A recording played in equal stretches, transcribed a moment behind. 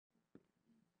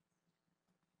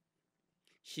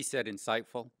She said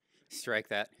insightful. Strike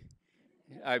that.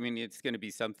 I mean, it's going to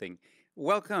be something.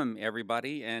 Welcome,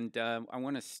 everybody. And I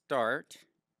want to start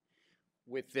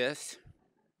with this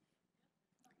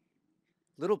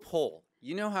little poll.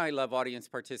 You know how I love audience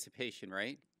participation,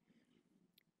 right?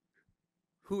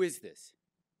 Who is this?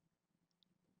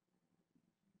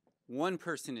 One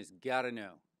person has got to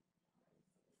know.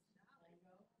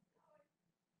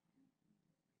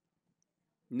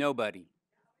 Nobody.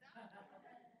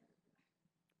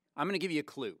 I'm going to give you a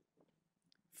clue.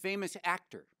 Famous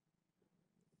actor.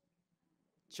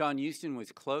 John Huston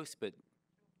was close, but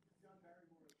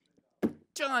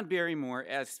John Barrymore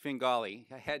as Svengali.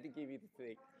 I had to give you the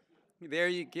thing. There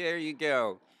you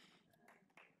go.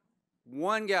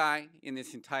 One guy in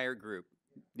this entire group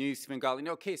knew Svengali.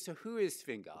 Okay, so who is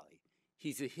Svengali?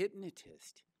 He's a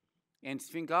hypnotist. And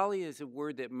Svengali is a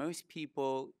word that most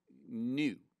people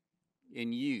knew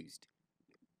and used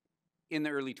in the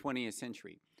early 20th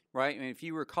century, right? And if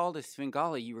you were called a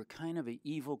Svengali, you were kind of an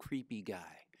evil, creepy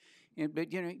guy.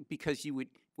 But, you know, because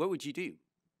what would you do?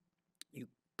 You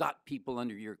got people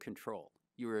under your control.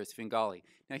 You were a Svengali.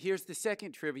 Now, here's the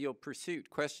second trivial pursuit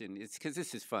question. It's because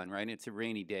this is fun, right? It's a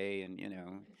rainy day, and,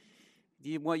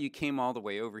 you came all the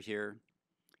way over here.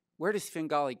 Where does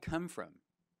Svengali come from?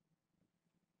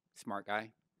 Smart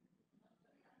guy.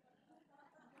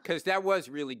 Because that was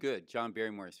really good, John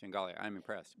Barrymore, Svengali. I'm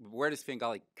impressed. Where does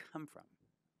Svengali come from?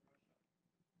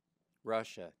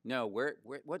 Russia. No,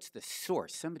 what's the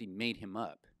source? Somebody made him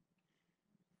up.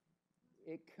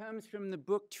 It comes from the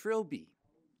book Trilby.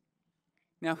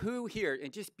 Now, who here,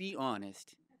 and just be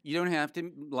honest, you don't have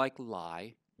to,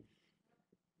 lie.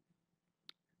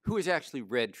 Who has actually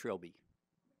read Trilby?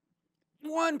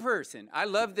 One person. I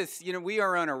love this. We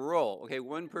are on a roll. Okay,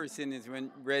 one person has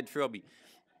read Trilby.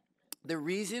 The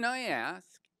reason I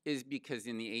ask is because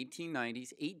in the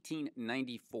 1890s,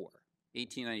 1894,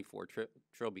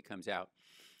 Trilby comes out.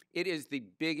 It is the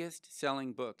biggest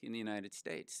selling book in the United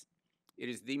States. It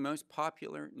is the most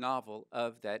popular novel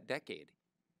of that decade.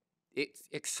 It's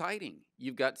exciting.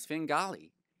 You've got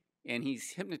Svengali, and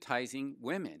he's hypnotizing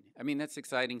women. I mean, that's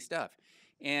exciting stuff.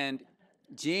 And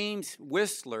James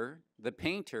Whistler, the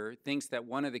painter, thinks that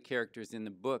one of the characters in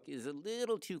the book is a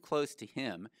little too close to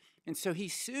him, and so he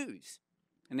sues.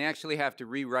 And they actually have to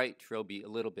rewrite Trilby a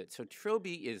little bit. So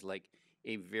Trilby is like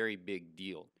a very big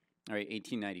deal. All right,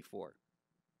 1894.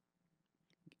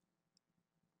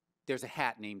 There's a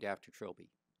hat named after Trilby.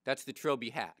 That's the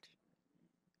Trilby hat.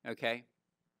 Okay?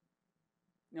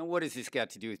 Now, what has this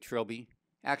got to do with Trilby?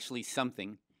 Actually,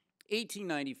 something.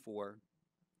 1894,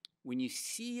 when you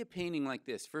see a painting like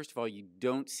this, first of all, you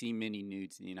don't see many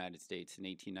nudes in the United States in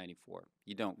 1894.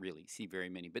 You don't really see very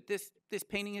many. But this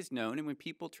painting is known, and when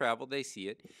people travel, they see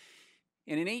it.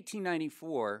 And in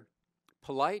 1894,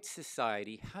 polite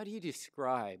society, how do you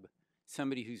describe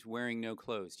somebody who's wearing no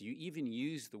clothes? Do you even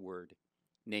use the word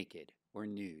naked or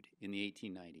nude in the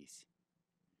 1890s?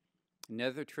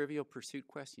 Another trivial pursuit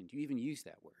question. Do you even use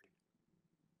that word?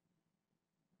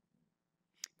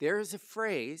 There is a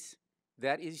phrase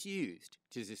that is used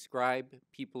to describe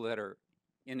people that are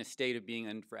in a state of being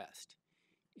undressed.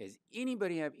 Does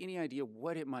anybody have any idea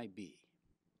what it might be?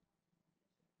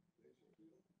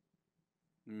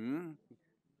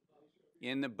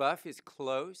 In the buff is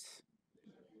close.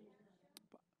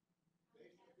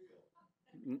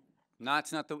 No,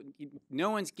 it's not no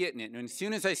one's getting it. And as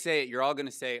soon as I say it, you're all going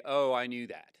to say, oh, I knew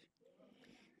that.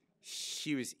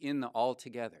 She was in the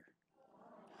altogether.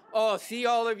 Oh, see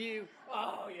all of you?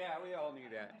 Oh, yeah, we all knew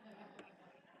that.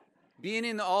 Being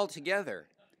in the altogether.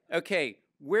 Okay,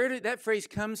 where did that phrase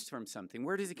comes from something?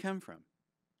 Where does it come from?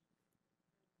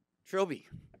 Trilby.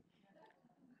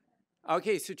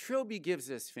 Okay, so Trilby gives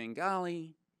us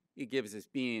Svengali. It gives us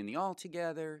Being in the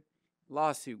Altogether.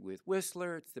 Lawsuit with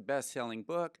Whistler. It's the best-selling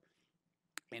book.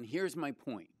 And here's my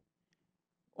point.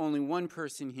 Only one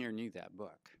person here knew that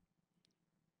book.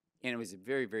 And it was a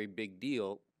very, very big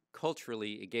deal.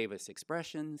 Culturally, it gave us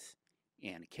expressions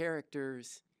and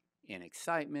characters and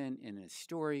excitement and a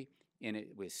story, and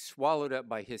it was swallowed up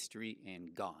by history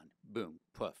and gone. Boom,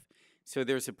 poof. So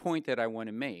there's a point that I want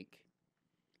to make,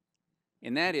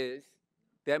 and that is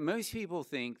that most people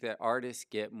think that artists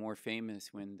get more famous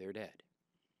when they're dead,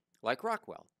 like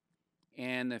Rockwell.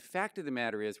 And the fact of the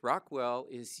matter is Rockwell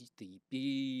is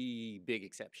the big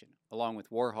exception, along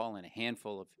with Warhol and a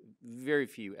handful of very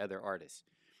few other artists.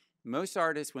 Most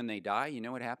artists, when they die, you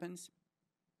know what happens?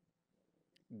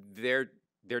 They're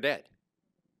dead.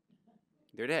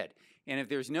 They're dead. And if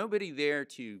there's nobody there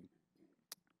to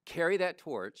carry that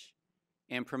torch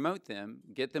and promote them,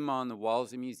 get them on the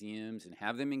walls of museums and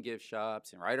have them in gift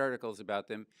shops and write articles about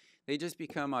them, they just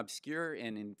become obscure,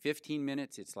 and in 15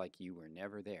 minutes, it's like you were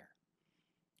never there.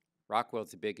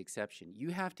 Rockwell's a big exception. You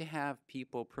have to have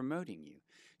people promoting you.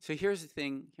 So here's the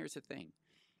thing.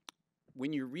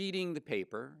 When you're reading the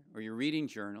paper or you're reading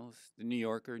journals, the New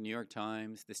Yorker, New York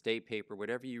Times, the state paper,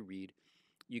 whatever you read,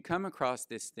 you come across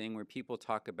this thing where people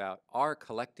talk about our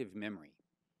collective memory,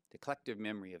 the collective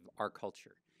memory of our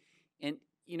culture. And,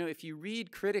 you know, if you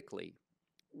read critically,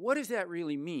 what does that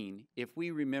really mean if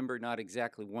we remember not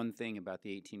exactly one thing about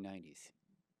the 1890s?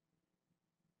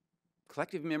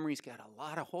 Collective memory's got a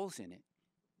lot of holes in it.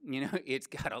 You know, it's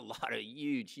got a lot of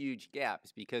huge, huge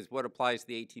gaps, because what applies to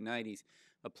the 1890s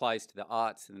applies to the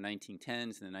aughts and the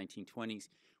 1910s and the 1920s.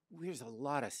 There's a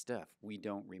lot of stuff we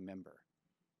don't remember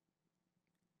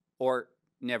or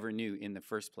never knew in the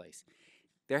first place.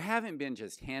 There haven't been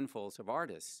just handfuls of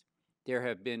artists. There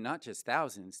have been not just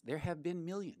thousands, there have been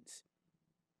millions,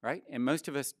 right? And most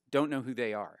of us don't know who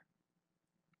they are.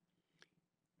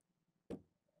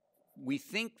 We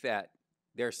think that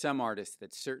there are some artists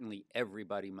that certainly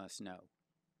everybody must know.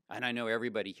 And I know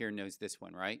everybody here knows this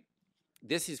one, right?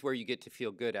 This is where you get to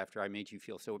feel good after I made you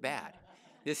feel so bad.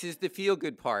 This is the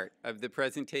feel-good part of the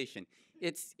presentation.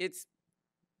 It's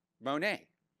Monet,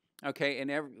 okay?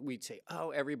 And we'd say, oh,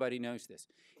 everybody knows this.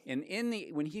 And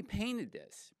when he painted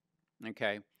this,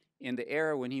 okay, in the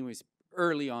era when he was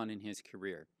early on in his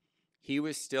career, he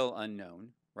was still unknown,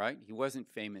 right? He wasn't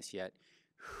famous yet.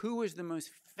 Who was the most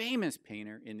famous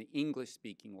painter in the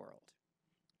English-speaking world?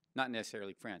 Not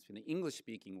necessarily France, but in the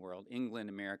English-speaking world, England,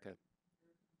 America.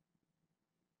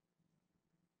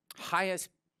 Highest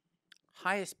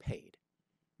paid,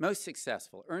 most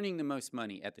successful, earning the most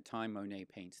money at the time Monet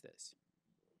paints this.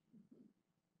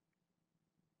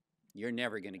 You're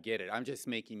never going to get it. I'm just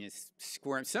making you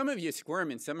squirm. Some of you squirm,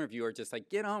 and some of you are just like,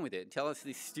 get on with it. Tell us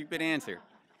the stupid answer.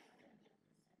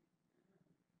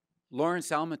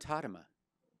 Lawrence Alma Tadema.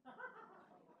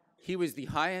 He was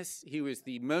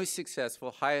the most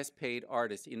successful, highest paid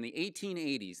artist. In the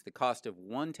 1880s, the cost of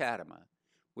one Tadema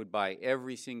would buy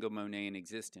every single Monet in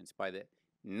existence. By the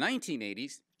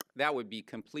 1980s, that would be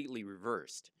completely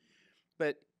reversed.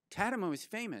 But Tadema was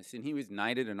famous, and he was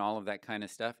knighted and all of that kind of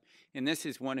stuff. And this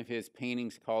is one of his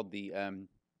paintings called the,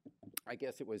 I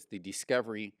guess it was the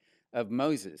Discovery of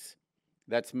Moses.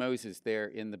 That's Moses there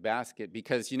in the basket,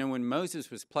 because, you know, when Moses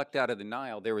was plucked out of the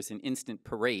Nile, there was an instant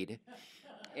parade.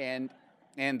 And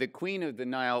the Queen of the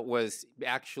Nile was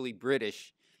actually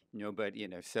British, you know, but, you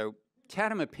know, so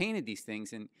Tadema painted these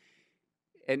things,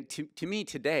 and to me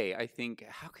today, I think,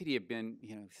 how could he have been,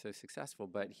 you know, so successful?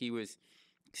 But he was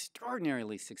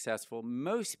extraordinarily successful.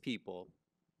 Most people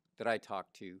that I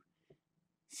talk to,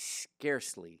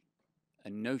 scarcely a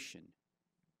notion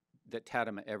that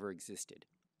Tadema ever existed.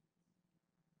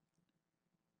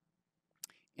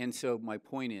 And so my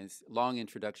point is, long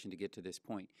introduction to get to this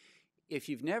point. If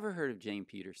you've never heard of Jane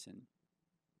Peterson,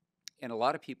 and a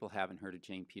lot of people haven't heard of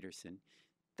Jane Peterson,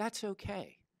 that's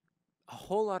okay. A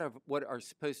whole lot of what our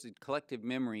supposed collective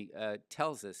memory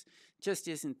tells us just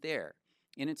isn't there.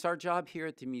 And it's our job here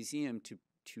at the museum to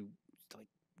like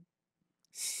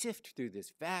sift through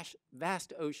this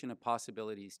vast ocean of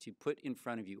possibilities, to put in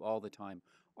front of you all the time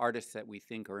artists that we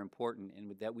think are important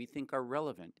and that we think are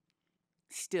relevant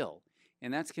still.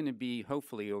 And that's going to be,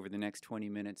 hopefully, over the next 20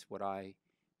 minutes, what I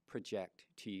project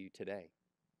to you today.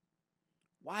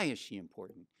 Why is she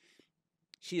important?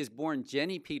 She is born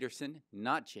Jenny Peterson,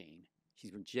 not Jane.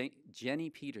 She's born Jenny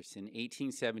Peterson,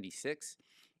 1876,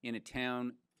 in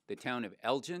the town of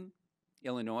Elgin,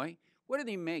 Illinois. What do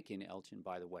they make in Elgin,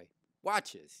 by the way?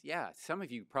 Watches. Yeah, some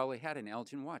of you probably had an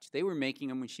Elgin watch. They were making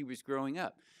them when she was growing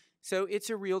up. So it's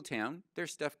a real town.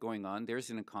 There's stuff going on. There's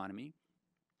an economy.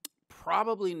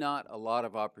 Probably not a lot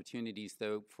of opportunities,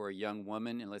 though, for a young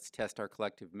woman, and let's test our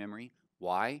collective memory.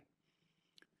 Why?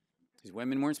 Because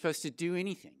women weren't supposed to do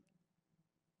anything,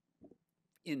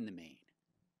 in the main,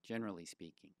 generally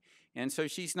speaking. And so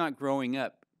she's not growing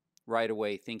up right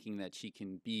away thinking that she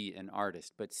can be an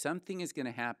artist. But something is going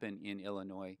to happen in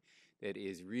Illinois that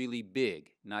is really big,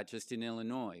 not just in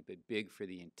Illinois, but big for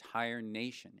the entire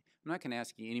nation. I'm not going to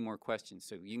ask you any more questions,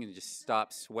 so you can just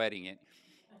stop sweating it.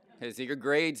 Because your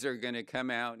grades are going to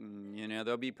come out, and, you know,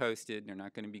 they'll be posted. They're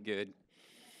not going to be good.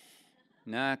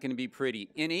 Not going to be pretty.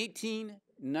 In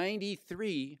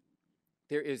 1893,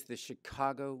 there is the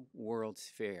Chicago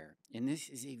World's Fair. And this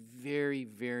is a very,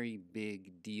 very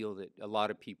big deal that a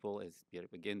lot of people, as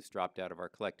again, it's dropped out of our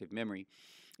collective memory.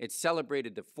 It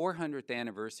celebrated the 400th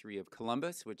anniversary of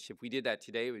Columbus, which if we did that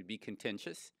today, it would be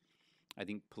contentious, I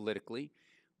think, politically.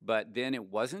 But then it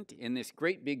wasn't. And this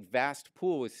great big vast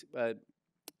pool was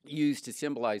used to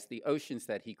symbolize the oceans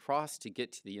that he crossed to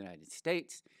get to the United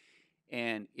States.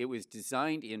 And it was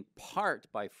designed in part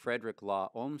by Frederick Law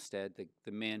Olmsted,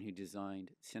 the man who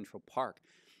designed Central Park.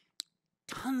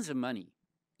 Tons of money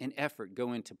and effort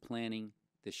go into planning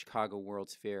the Chicago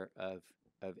World's Fair of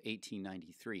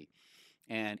 1893.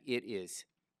 And it is,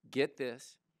 get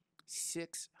this,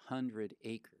 600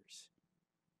 acres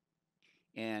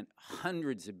and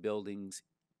hundreds of buildings.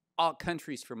 All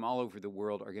countries from all over the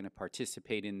world are going to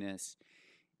participate in this.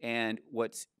 And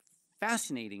what's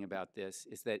fascinating about this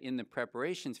is that in the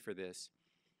preparations for this,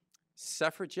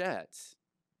 suffragettes,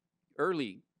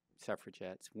 early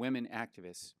suffragettes, women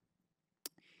activists,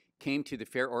 came to the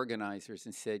fair organizers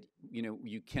and said, you know,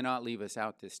 you cannot leave us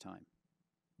out this time.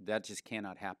 That just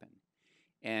cannot happen.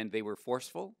 And they were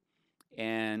forceful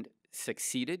and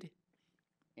succeeded,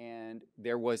 and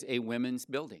there was a women's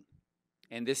building.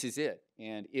 And this is it.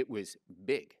 And it was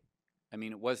big. I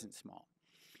mean, it wasn't small.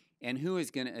 And who is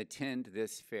going to attend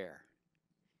this fair?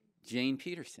 Jane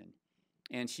Peterson.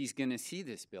 And she's going to see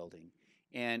this building.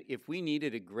 And if we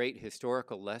needed a great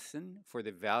historical lesson for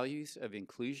the values of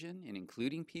inclusion and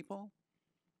including people,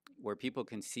 where people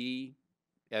can see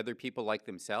other people like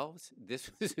themselves,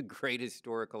 this was a great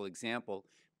historical example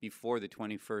before the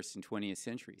 21st and 20th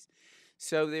centuries.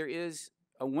 So there is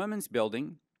a women's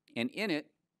building, and in it,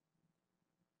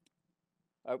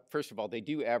 first of all, they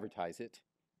do advertise it.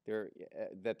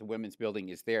 That the women's building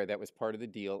is there. That was part of the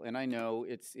deal. And I know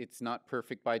it's not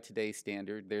perfect by today's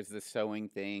standard. There's the sewing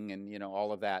thing and, you know,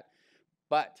 all of that.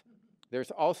 But there's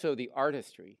also the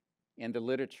artistry, and the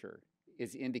literature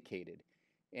is indicated.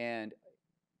 And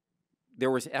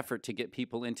there was effort to get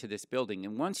people into this building.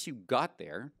 And once you got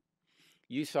there,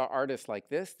 you saw artists like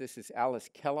this. This is Alice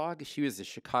Kellogg. She was a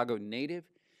Chicago native.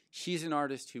 She's an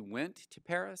artist who went to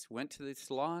Paris, went to the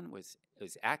Salon, was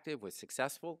active, was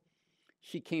successful.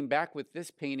 She came back with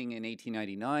this painting in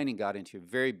 1899 and got into a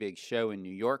very big show in New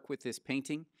York with this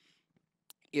painting.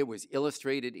 It was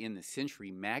illustrated in the Century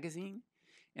magazine,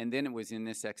 and then it was in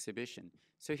this exhibition.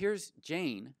 So here's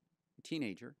Jane, a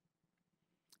teenager,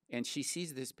 and she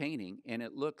sees this painting, and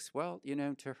it looks, well, you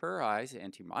know, to her eyes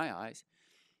and to my eyes,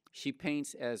 she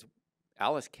paints as,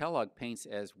 Alice Kellogg paints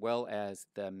as well as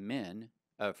the men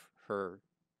of her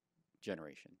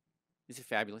generation. It's a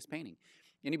fabulous painting.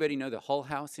 Anybody know the Hull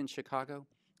House in Chicago?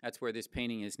 That's where this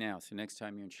painting is now. So next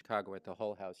time you're in Chicago at the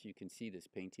Hull House, you can see this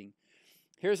painting.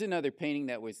 Here's another painting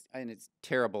that was, and it's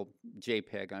terrible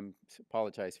JPEG. I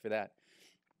apologize for that.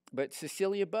 But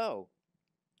Cecilia Beaux,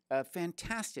 a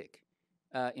fantastic,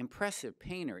 impressive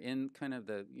painter in kind of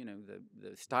the, you know,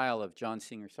 the style of John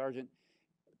Singer Sargent,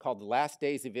 called The Last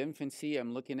Days of Infancy.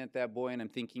 I'm looking at that boy and I'm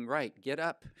thinking, right, get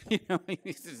up. You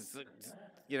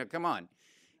know, come on,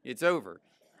 it's over.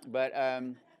 But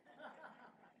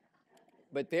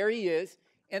there he is.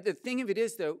 And the thing of it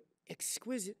is, though,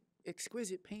 exquisite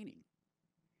painting.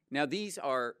 Now, these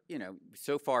are, you know,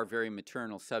 so far very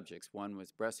maternal subjects. One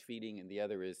was breastfeeding, and the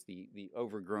other is the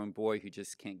overgrown boy who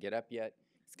just can't get up yet.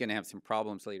 He's going to have some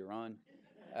problems later on.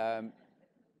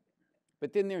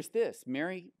 But then there's this,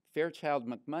 Mary Fairchild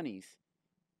McMoney's.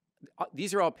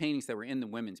 These are all paintings that were in the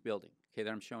women's building, okay, that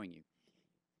I'm showing you.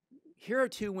 Here are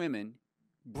two women,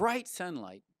 bright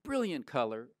sunlight, brilliant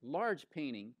color, large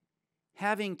painting,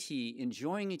 having tea,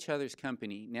 enjoying each other's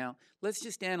company. Now, let's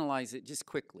just analyze it just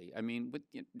quickly. I mean,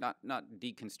 not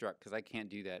deconstruct, because I can't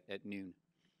do that at noon.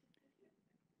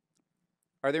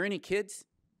 Are there any kids?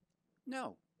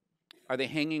 No. Are they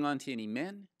hanging on to any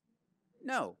men?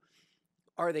 No.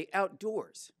 Are they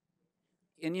outdoors?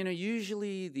 And, you know,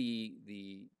 usually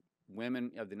the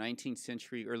women of the 19th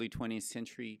century, early 20th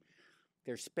century,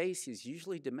 their space is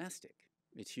usually domestic.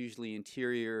 It's usually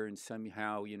interior and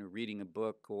somehow, you know, reading a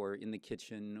book or in the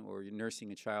kitchen or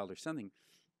nursing a child or something.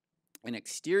 An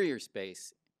exterior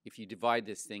space, if you divide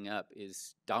this thing up,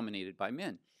 is dominated by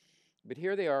men. But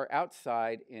here they are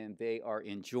outside, and they are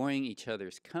enjoying each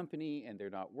other's company, and they're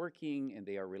not working, and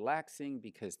they are relaxing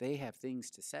because they have things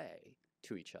to say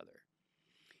to each other.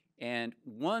 And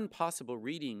one possible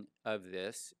reading of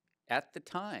this at the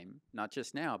time, not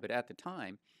just now, but at the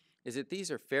time, is that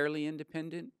these are fairly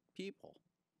independent people.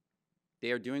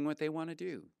 They are doing what they want to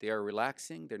do. They are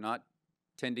relaxing. They're not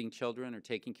tending children or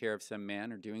taking care of some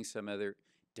man or doing some other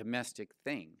domestic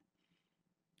thing.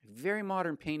 Very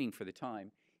modern painting for the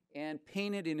time, and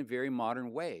painted in a very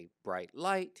modern way. Bright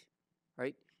light,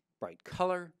 right? Bright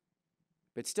color,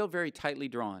 but still very tightly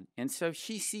drawn. And so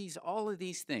she sees all of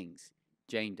these things,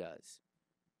 Jane does.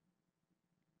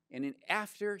 And then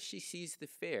after she sees the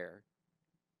fair,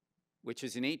 which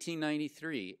is in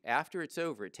 1893, after it's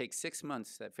over, it takes 6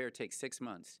 months, that fair takes 6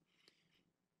 months.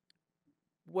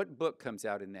 What book comes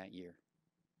out in that year?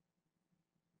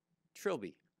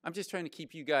 Trilby. I'm just trying to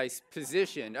keep you guys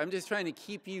positioned. I'm just trying to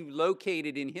keep you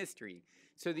located in history.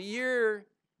 So the year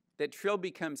that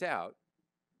Trilby comes out,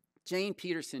 Jenny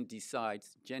Peterson decides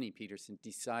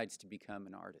to become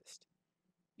an artist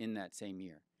in that same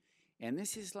year. And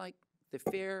this is like, the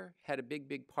fair had a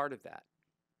big part of that.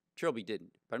 Trilby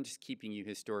didn't, but I'm just keeping you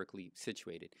historically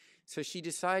situated. So she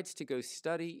decides to go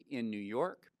study in New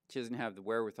York. She doesn't have the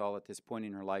wherewithal at this point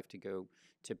in her life to go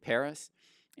to Paris.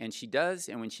 And she does,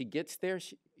 and when she gets there,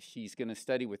 she's going to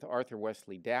study with Arthur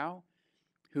Wesley Dow,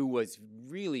 who was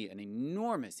really an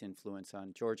enormous influence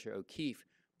on Georgia O'Keeffe,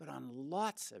 but on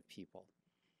lots of people.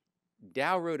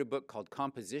 Dow wrote a book called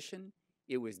Composition.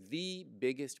 It was the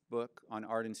biggest book on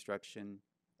art instruction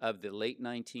of the late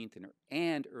 19th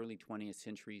and early 20th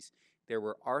centuries. There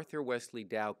were Arthur Wesley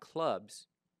Dow clubs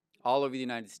all over the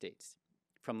United States,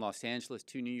 from Los Angeles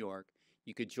to New York.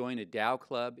 You could join a Dow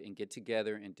club and get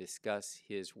together and discuss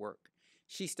his work.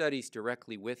 She studies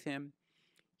directly with him.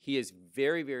 He is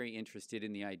very interested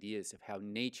in the ideas of how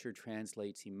nature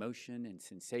translates emotion and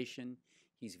sensation.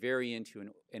 He's very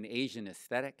into an Asian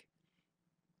aesthetic,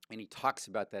 and he talks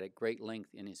about that at great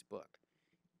length in his book.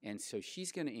 And so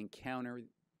she's going to encounter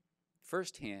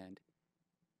firsthand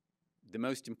the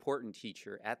most important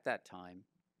teacher at that time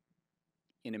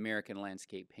in American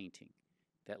landscape painting.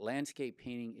 That landscape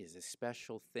painting is a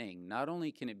special thing. Not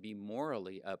only can it be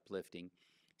morally uplifting,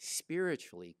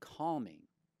 spiritually calming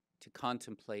to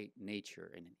contemplate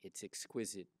nature and its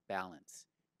exquisite balance,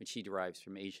 which she derives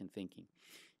from Asian thinking.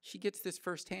 She gets this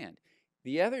firsthand.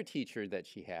 The other teacher that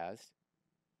she has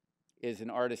is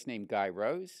an artist named Guy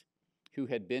Rose, who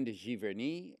had been to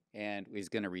Giverny and is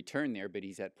going to return there, but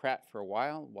he's at Pratt for a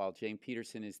while Jane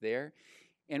Peterson is there.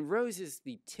 And Rose is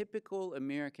the typical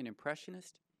American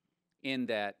impressionist in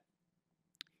that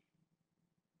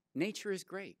nature is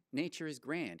great, nature is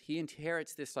grand. He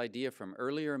inherits this idea from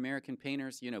earlier American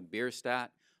painters,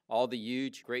 Bierstadt, all the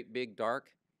huge, great, big,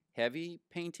 dark, heavy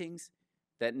paintings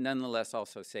that nonetheless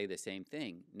also say the same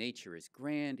thing. Nature is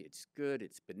grand, it's good,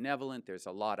 it's benevolent, there's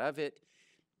a lot of it.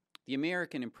 The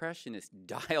American impressionists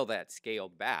dial that scale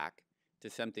back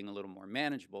to something a little more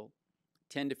manageable,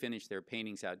 tend to finish their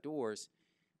paintings outdoors,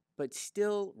 but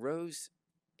still Rose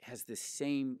has the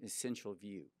same essential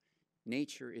view.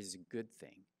 Nature is a good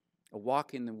thing. A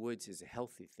walk in the woods is a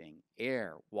healthy thing.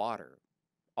 Air, water,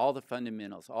 all the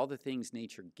fundamentals, all the things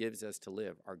nature gives us to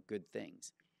live are good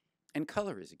things. And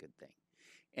color is a good thing.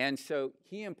 And so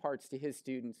he imparts to his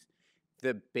students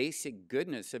the basic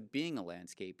goodness of being a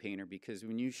landscape painter, because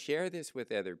when you share this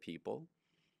with other people,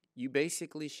 you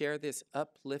basically share this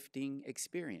uplifting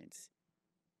experience.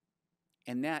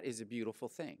 And that is a beautiful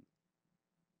thing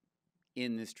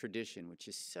in this tradition, which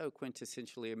is so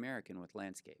quintessentially American with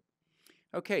landscape.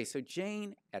 Okay, so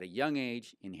Jane, at a young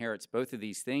age, inherits both of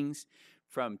these things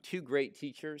from two great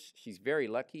teachers. She's very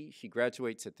lucky. She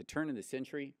graduates at the turn of the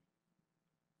century.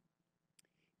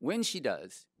 When she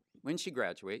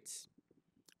graduates,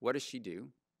 what does she do?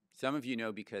 Some of you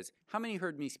know, because how many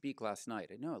heard me speak last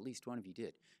night? I know at least one of you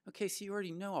did. Okay, so you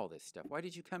already know all this stuff. Why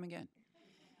did you come again?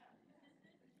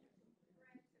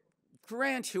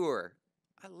 Grand tour.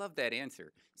 I love that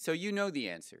answer. So you know the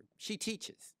answer. She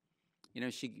teaches.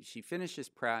 She finishes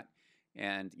Pratt,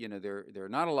 and there are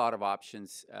not a lot of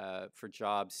options for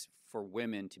jobs for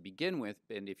women to begin with,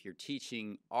 and if you're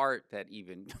teaching art, that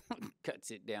even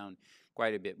cuts it down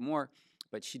quite a bit more.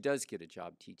 But she does get a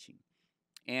job teaching,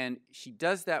 and she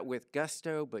does that with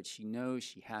gusto. But she knows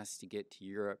she has to get to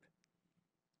Europe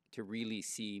to really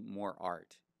see more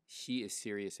art. She is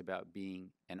serious about being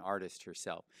an artist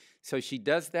herself. So she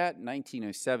does that.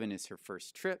 1907 is her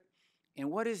first trip. And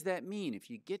what does that mean? If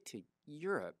you get to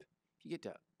Europe, if you get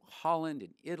to Holland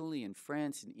and Italy and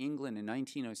France and England in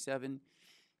 1907,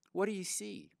 what do you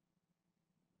see?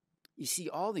 You see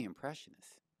all the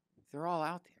Impressionists. They're all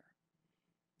out there.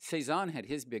 Cézanne had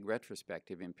his big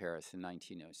retrospective in Paris in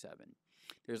 1907.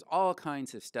 There's all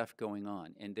kinds of stuff going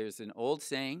on. And there's an old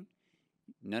saying,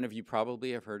 none of you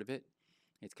probably have heard of it.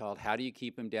 It's called, how do you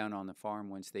keep them down on the farm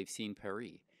once they've seen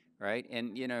Paris, right?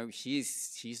 And,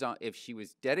 she's on, if she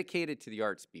was dedicated to the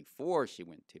arts before she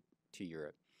went to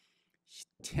Europe,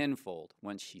 tenfold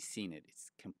once she's seen it.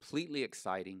 It's completely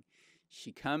exciting.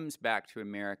 She comes back to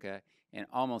America and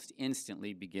almost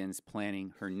instantly begins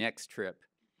planning her next trip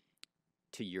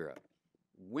to Europe.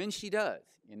 When she does,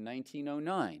 in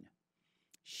 1909,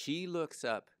 she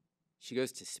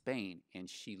goes to Spain, and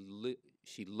she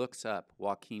looks up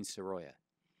Joaquin Sorolla.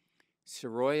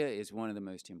 Sorolla is one of the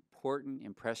most important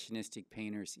impressionistic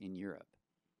painters in Europe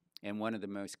and one of the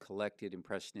most collected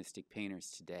impressionistic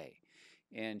painters today.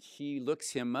 And she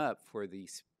looks him up for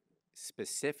these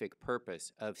specific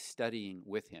purpose of studying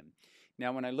with him.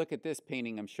 Now, when I look at this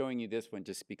painting, I'm showing you this one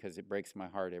just because it breaks my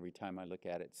heart every time I look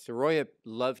at it. Sorolla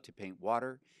loved to paint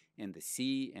water and the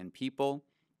sea and people,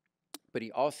 but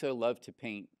he also loved to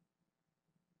paint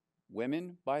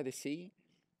women by the sea.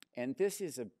 And this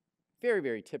is a very,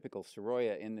 very typical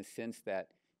Sorolla in the sense that,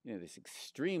 this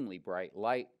extremely bright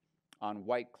light on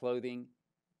white clothing,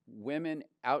 women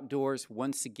outdoors,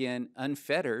 once again,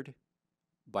 unfettered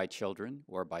by children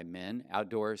or by men,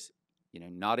 outdoors,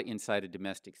 not inside a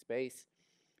domestic space,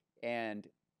 and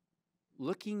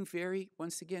looking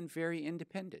once again, very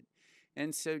independent.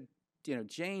 And so,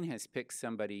 Jane has picked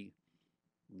somebody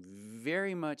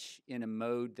very much in a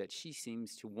mode that she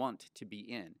seems to want to be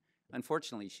in.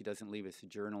 Unfortunately, she doesn't leave us a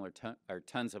journal or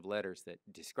tons of letters that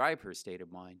describe her state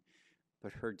of mind,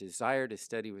 but her desire to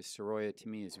study with Sorolla, to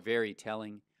me, is very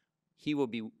telling. He will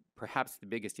be perhaps the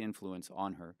biggest influence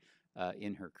on her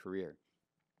in her career.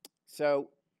 So,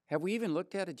 have we even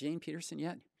looked at a Jane Peterson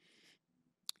yet?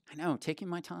 I know, taking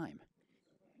my time.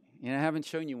 I haven't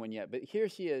shown you one yet, but here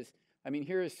she is.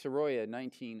 Here is Sorolla,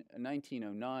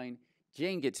 1909.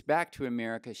 Jane gets back to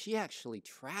America. She actually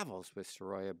travels with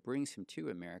Sorolla, brings him to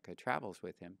America, travels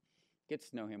with him,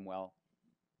 gets to know him well.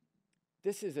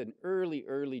 This is an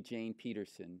early Jane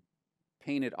Peterson,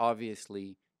 painted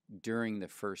obviously during the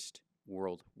First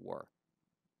World War.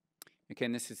 Okay,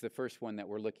 and this is the first one that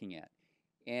we're looking at.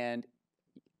 And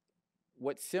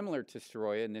what's similar to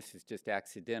Sorolla, and this is just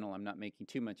accidental, I'm not making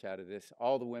too much out of this,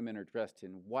 all the women are dressed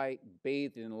in white,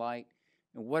 bathed in light,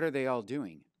 and what are they all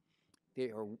doing?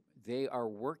 They are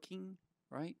working,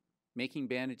 right? Making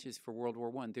bandages for World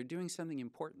War I. They're doing something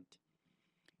important.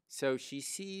 So she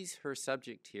sees her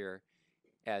subject here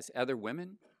as other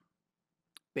women,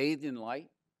 bathed in light,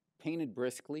 painted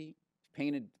briskly,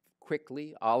 painted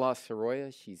quickly, a la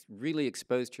Sorolla. She's really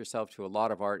exposed herself to a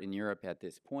lot of art in Europe at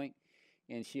this point,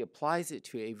 and she applies it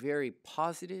to a very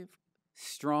positive,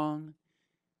 strong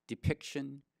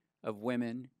depiction of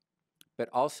women, but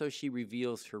also she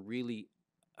reveals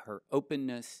her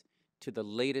openness to the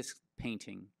latest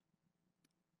painting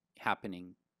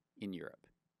happening in Europe,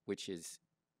 which is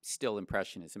still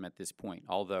Impressionism at this point,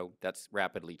 although that's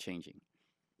rapidly changing.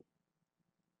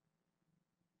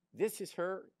 This is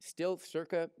her still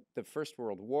circa the First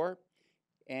World War,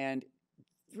 and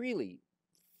really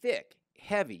thick,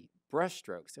 heavy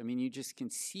brushstrokes. You just can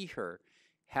see her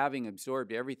having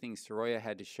absorbed everything Sorolla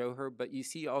had to show her, but you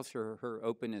see also her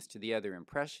openness to the other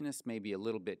Impressionists, maybe a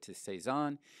little bit to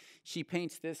Cézanne. She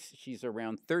paints this, she's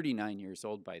around 39 years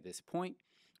old by this point,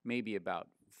 maybe about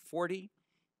 40,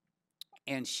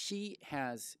 and she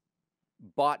has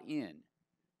bought in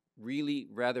really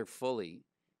rather fully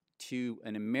to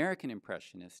an American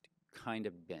Impressionist kind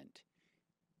of bent.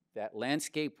 That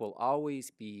landscape will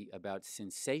always be about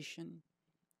sensation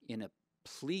in a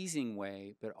pleasing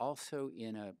way, but also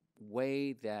in a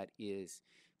way that is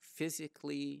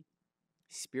physically,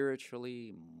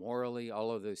 spiritually, morally, all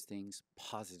of those things,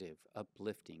 positive,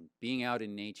 uplifting. Being out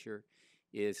in nature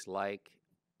is like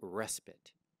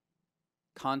respite.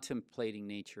 Contemplating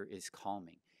nature is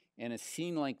calming. And a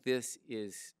scene like this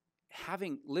is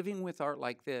living with art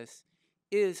like this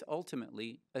is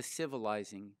ultimately a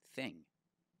civilizing thing,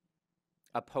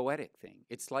 a poetic thing.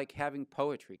 It's like having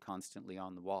poetry constantly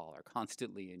on the wall or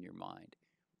constantly in your mind,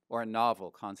 or a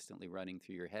novel constantly running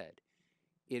through your head.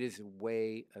 It is a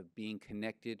way of being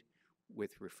connected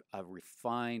with a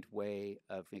refined way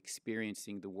of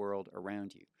experiencing the world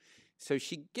around you. So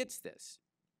she gets this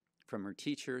from her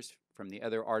teachers, from the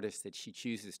other artists that she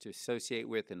chooses to associate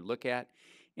with and look at,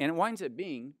 and it winds up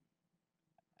being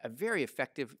a very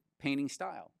effective painting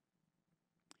style.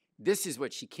 This is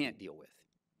what she can't deal with.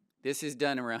 This is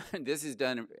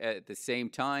done at the same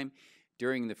time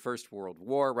during the First World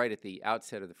War, right at the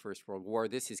outset of the First World War.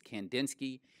 This is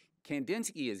Kandinsky.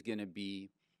 Kandinsky is going to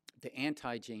be the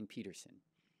anti-Jane Peterson,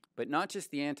 but not just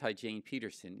the anti-Jane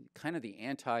Peterson, kind of the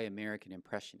anti-American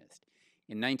Impressionist.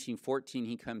 In 1914,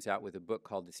 he comes out with a book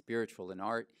called The Spiritual in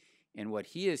Art, and what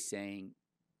he is saying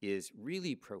is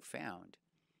really profound.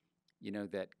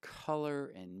 That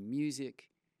color and music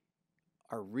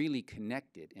are really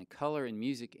connected, and color and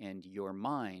music and your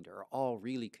mind are all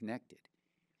really connected,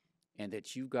 and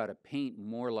that you've got to paint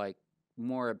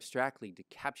more abstractly to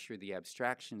capture the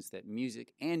abstractions that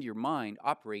music and your mind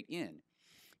operate in.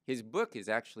 His book is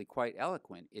actually quite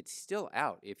eloquent. It's still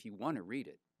out if you want to read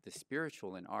it. The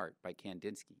Spiritual in Art by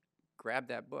Kandinsky. Grab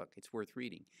that book. It's worth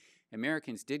reading.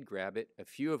 Americans did grab it. A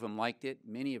few of them liked it.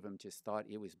 Many of them just thought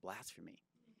it was blasphemy.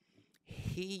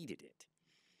 Hated it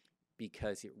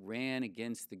because it ran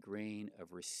against the grain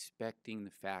of respecting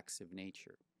the facts of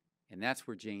nature. And that's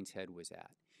where Jane's head was at.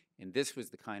 And this was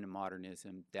the kind of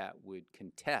modernism that would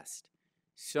contest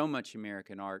so much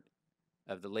American art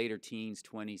of the later teens,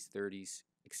 20s, 30s,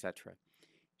 etc.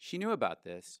 She knew about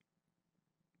this,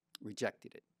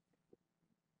 rejected it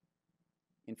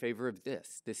in favor of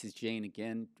this. This is Jane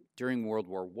again during World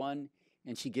War I,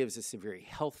 and she gives us a very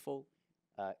healthful,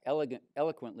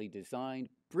 eloquently designed,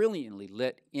 brilliantly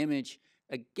lit image,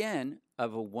 again,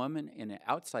 of a woman in an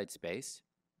outside space,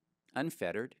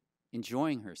 unfettered,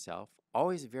 enjoying herself,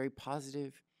 always very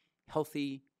positive,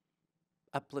 healthy,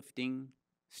 uplifting,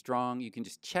 strong. You can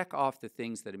just check off the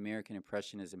things that American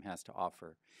Impressionism has to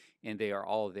offer, and they are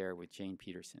all there with Jane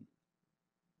Peterson.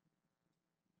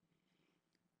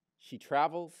 She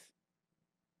travels.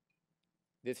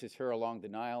 This is her along the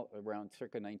Nile around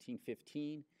circa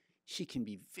 1915. She can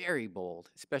be very bold,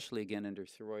 especially again under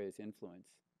Soroya's influence.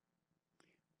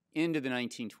 Into the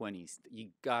 1920s, you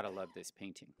gotta love this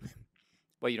painting.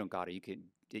 Well, you don't gotta. You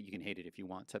can hate it if you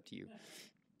want. It's up to you.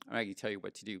 I can tell you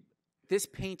what to do. This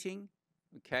painting,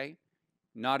 okay,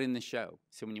 not in the show.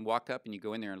 So when you walk up and you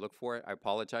go in there and look for it, I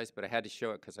apologize, but I had to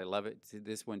show it because I love it.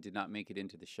 This one did not make it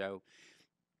into the show.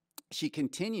 She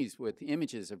continues with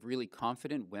images of really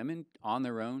confident women on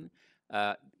their own.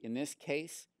 In this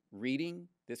case, reading.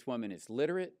 This woman is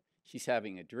literate. She's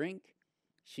having a drink.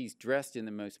 She's dressed in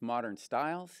the most modern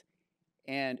styles.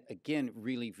 And again,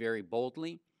 really very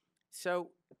boldly. So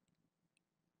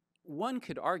one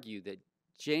could argue that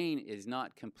Jane is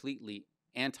not completely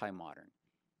anti-modern.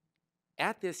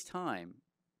 At this time,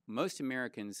 most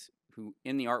Americans who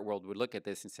in the art world would look at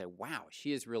this and say, wow,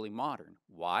 she is really modern.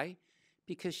 Why?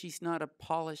 Because she's not a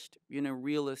polished,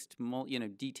 realist,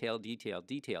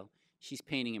 detail. She's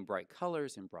painting in bright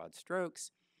colors and broad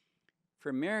strokes. For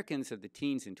Americans of the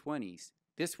teens and 20s,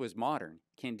 this was modern.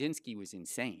 Kandinsky was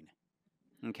insane,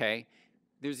 okay?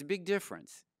 There's a big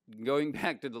difference. Going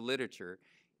back to the literature,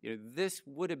 this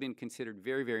would have been considered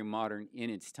very, very modern in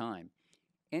its time.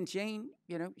 And Jane,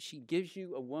 she gives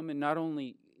you a woman not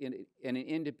only in an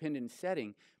independent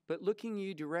setting, but looking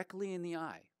you directly in the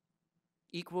eye.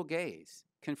 Equal gaze,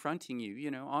 confronting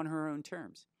you, on her own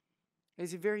terms.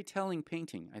 It's a very telling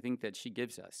painting, I think, that she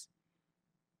gives us.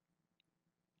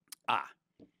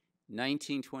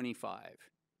 1925.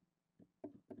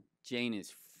 Jane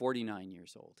is 49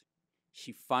 years old.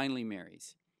 She finally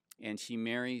marries, and she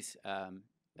marries a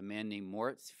man named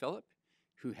Moritz Philipp,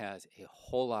 who has a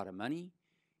whole lot of money.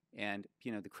 And,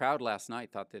 the crowd last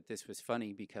night thought that this was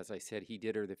funny because I said he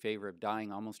did her the favor of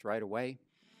dying almost right away.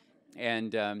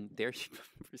 And there,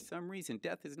 for some reason,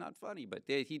 death is not funny, but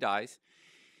he dies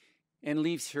and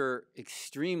leaves her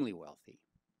extremely wealthy.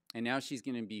 And now she's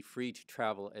going to be free to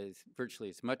travel virtually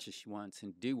as much as she wants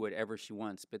and do whatever she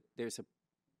wants. But there's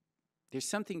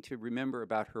something to remember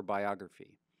about her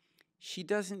biography. She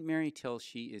doesn't marry till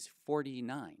she is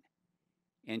 49.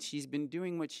 And she's been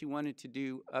doing what she wanted to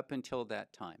do up until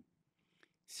that time.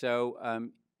 So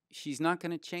she's not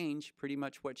going to change pretty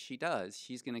much what she does.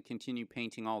 She's going to continue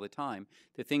painting all the time.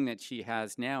 The thing that she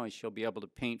has now is she'll be able to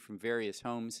paint from various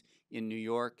homes in New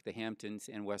York, the Hamptons,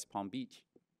 and West Palm Beach.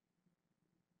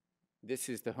 This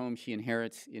is the home she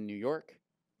inherits in New York.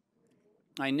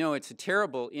 I know it's a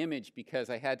terrible image because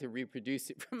I had to reproduce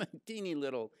it from a teeny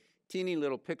little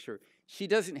picture. She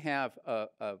doesn't have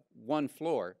one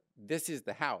floor. This is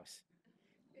the house.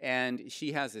 And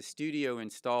she has a studio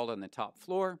installed on the top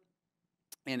floor.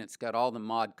 And it's got all the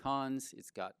mod cons.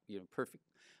 It's got perfect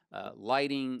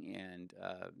lighting and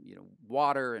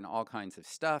water and all kinds of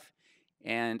stuff.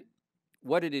 And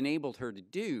what it enabled her to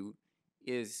do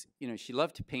is she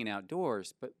loved to paint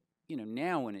outdoors, but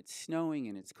now when it's snowing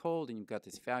and it's cold and you've got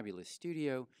this fabulous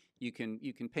studio, you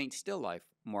can paint still life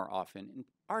more often. And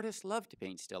artists love to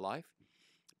paint still life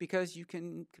because you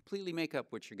can completely make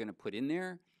up what you're going to put in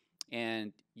there.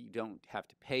 And you don't have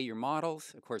to pay your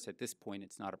models. Of course, at this point,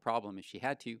 it's not a problem if she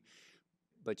had to,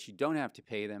 but you don't have to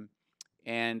pay them.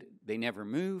 And they never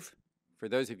move. For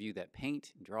those of you that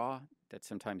paint and draw, that's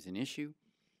sometimes an issue.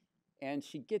 And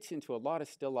she gets into a lot of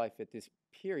still life at this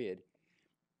period.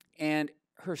 And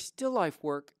her still life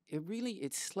work,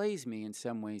 it slays me in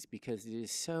some ways because it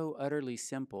is so utterly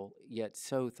simple, yet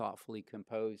so thoughtfully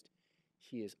composed.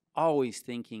 She is always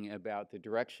thinking about the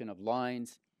direction of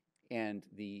lines and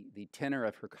the tenor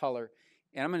of her color.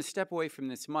 And I'm going to step away from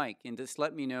this mic and just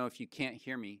let me know if you can't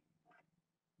hear me.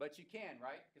 But you can,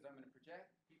 right? Because I'm going to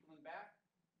project people in the back.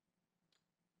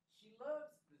 She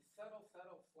loves the subtle,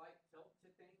 slight tilt to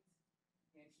things.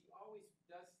 And she always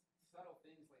does subtle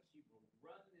things like she will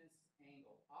run this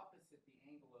angle opposite the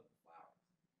angle of the flowers.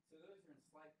 So those are in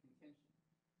slight contention.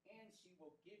 And she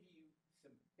will give you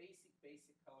some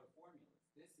basic color formulas.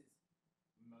 This is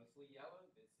mostly yellow,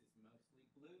 this is mostly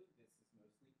blue, this is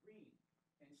mostly green.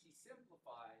 And she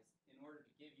simplifies in order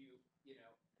to give you,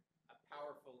 a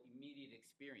powerful, immediate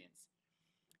experience.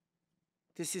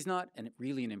 This is not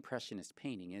really an impressionist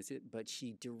painting, is it? But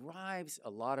she derives a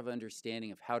lot of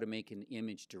understanding of how to make an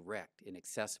image direct and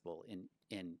accessible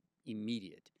and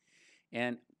immediate.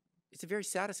 And it's a very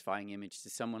satisfying image to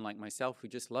someone like myself who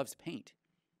just loves paint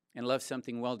and loves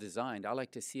something well designed. I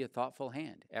like to see a thoughtful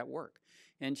hand at work.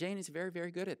 And Jane is very,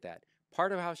 very good at that.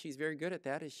 Part of how she's very good at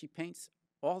that is she paints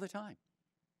all the time.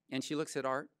 And she looks at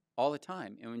art all the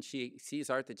time. And when she sees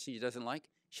art that she doesn't like,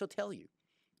 she'll tell you.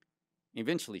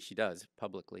 Eventually she does,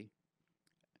 publicly.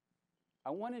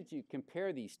 I wanted to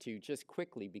compare these two just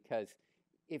quickly because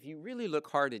if you really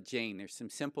look hard at Jane, there's some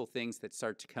simple things that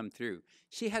start to come through.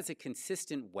 She has a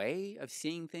consistent way of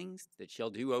seeing things that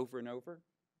she'll do over and over.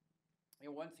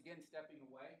 And once again, stepping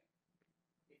away,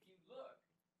 if you look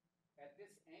at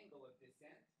this angle of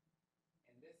descent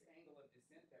and this angle of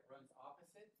descent that runs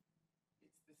opposite,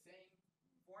 it's the same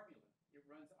formula. It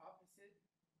runs opposite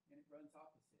and it runs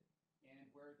opposite. And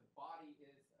where the body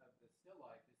is of the still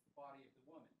life is the body of the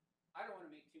woman. I don't want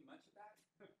to make too much of that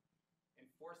and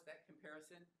force that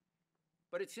comparison.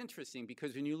 But it's interesting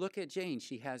because when you look at Jane,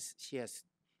 she has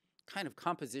kind of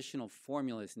compositional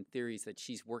formulas and theories that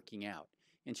she's working out.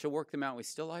 And she'll work them out with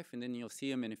still life, and then you'll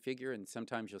see them in a figure, and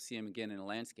sometimes you'll see them again in a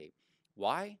landscape.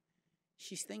 Why?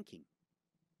 She's thinking.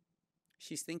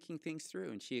 She's thinking things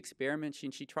through, and she experiments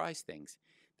and she tries things.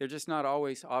 They're just not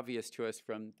always obvious to us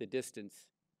from the distance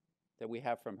that we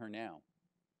have from her now.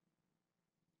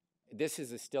 This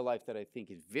is a still life that I think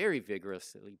is very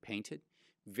vigorously painted,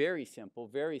 very simple,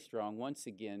 very strong, once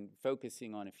again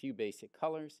focusing on a few basic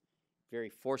colors, very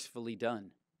forcefully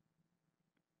done.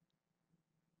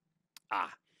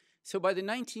 So by the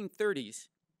 1930s,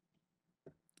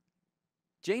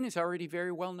 Jane is already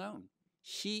very well known.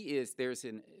 There's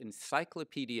an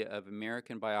encyclopedia of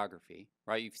American biography,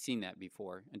 right? You've seen that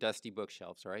before, in dusty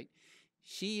bookshelves, right?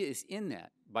 She is in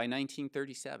that by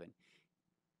 1937.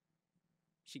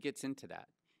 She gets into that.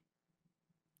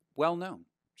 Well known.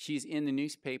 She's in the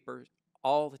newspapers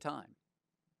all the time.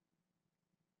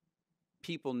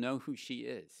 People know who she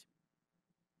is.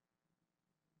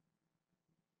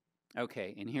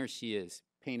 Okay, and here she is,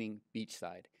 painting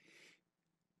beachside.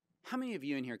 How many of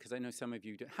you in here, because I know some of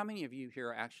you do, how many of you here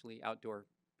are actually outdoor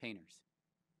painters?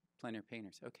 Plein air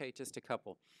painters. Okay, just a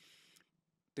couple.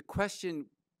 The question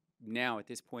now at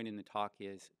this point in the talk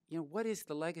is, what is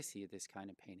the legacy of this kind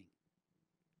of painting?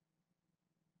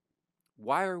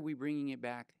 Why are we bringing it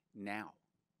back now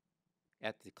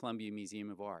at the Columbia Museum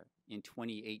of Art in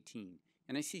 2018?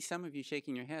 And I see some of you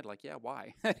shaking your head like, yeah,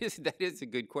 why? That is a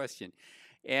good question.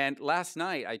 And last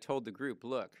night I told the group,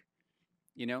 look,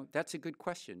 that's a good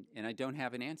question, and I don't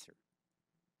have an answer.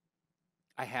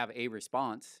 I have a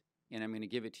response, and I'm going to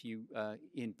give it to you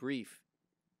in brief.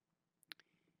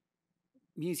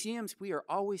 Museums, we are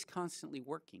always constantly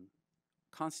working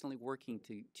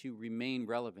to remain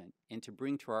relevant and to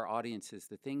bring to our audiences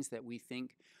the things that we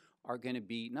think are going to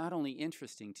be not only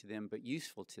interesting to them, but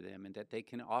useful to them, and that they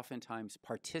can oftentimes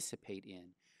participate in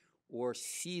or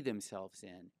see themselves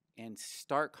in and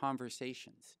start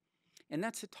conversations. And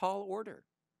that's a tall order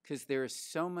because there is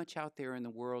so much out there in the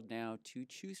world now to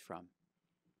choose from.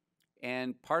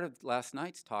 And part of last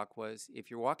night's talk was if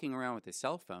you're walking around with a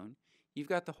cell phone, you've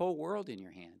got the whole world in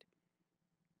your hand.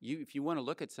 If you want to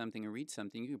look at something or read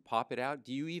something, you can pop it out.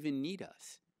 Do you even need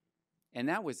us? And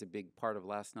that was a big part of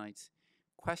last night's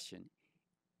question.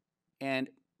 And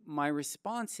my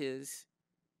response is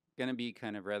going to be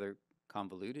kind of rather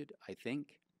convoluted, I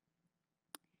think.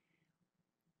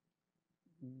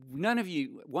 One of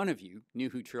you knew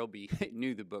who Trilby,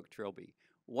 knew the book Trilby.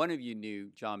 One of you knew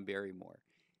John Barrymore.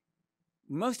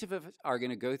 Most of us are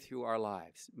going to go through our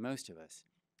lives, most of us,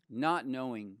 not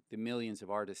knowing the millions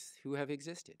of artists who have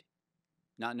existed,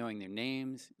 not knowing their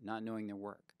names, not knowing their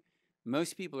work.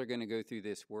 Most people are going to go through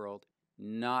this world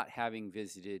not having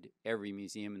visited every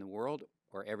museum in the world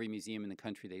or every museum in the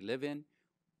country they live in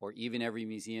or even every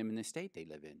museum in the state they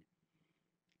live in.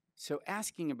 So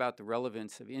asking about the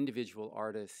relevance of individual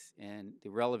artists and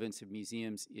the relevance of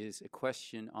museums is a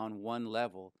question on one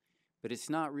level, but it's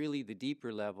not really the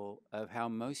deeper level of how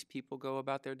most people go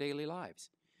about their daily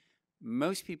lives.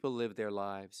 Most people live their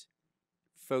lives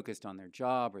focused on their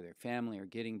job or their family or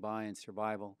getting by and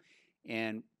survival,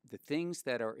 and the things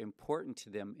that are important to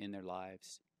them in their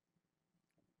lives,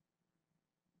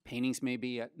 paintings may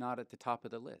be not at the top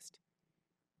of the list.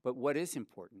 But what is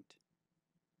important?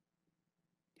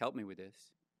 Help me with this.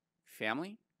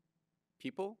 Family,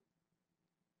 people,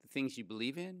 the things you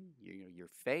believe in, your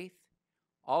faith,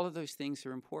 all of those things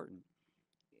are important.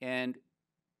 And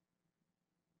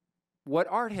What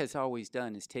art has always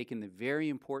done is taken the very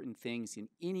important things in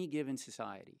any given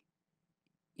society,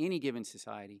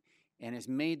 and has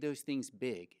made those things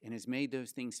big and has made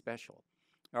those things special.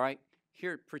 All right,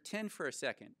 here, pretend for a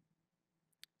second,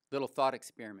 little thought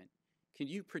experiment. Can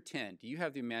you pretend, do you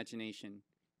have the imagination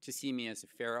to see me as a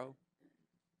pharaoh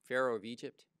of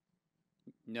Egypt?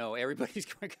 No, everybody's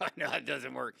going, God, no, it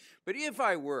doesn't work. But if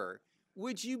I were,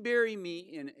 would you bury me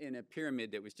in a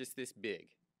pyramid that was just this big?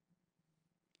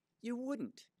 You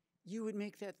wouldn't. You would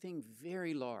make that thing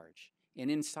very large. And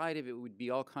inside of it would be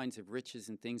all kinds of riches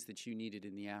and things that you needed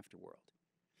in the afterworld.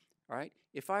 All right?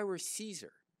 If I were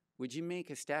Caesar, would you make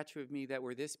a statue of me that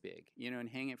were this big, and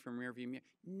hang it from rear view mirror?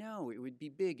 No, it would be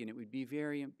big and it would be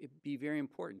very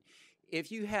important.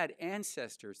 If you had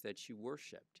ancestors that you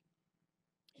worshipped,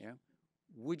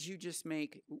 would you just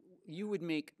you would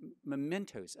make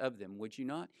mementos of them, would you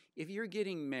not? If you're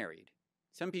getting married,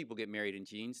 some people get married in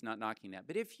jeans, not knocking that,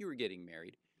 but if you were getting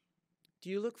married, do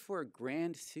you look for a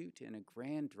grand suit and a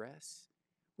grand dress?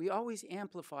 We always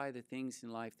amplify the things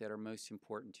in life that are most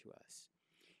important to us.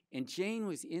 And Jane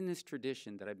was in this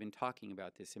tradition that I've been talking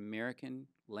about, this American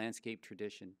landscape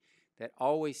tradition that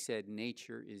always said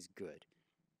nature is good.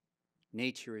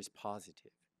 Nature is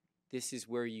positive. This is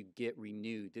where you get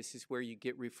renewed. This is where you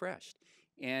get refreshed.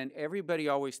 And everybody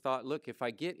always thought, look, if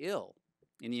I get ill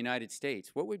in the United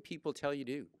States, what would people tell you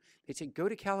to do? They'd say, go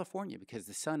to California because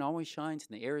the sun always shines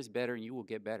and the air is better and you will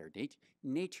get better.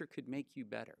 Nature could make you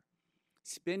better.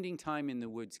 Spending time in the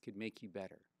woods could make you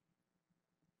better.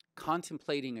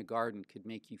 Contemplating a garden could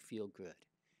make you feel good.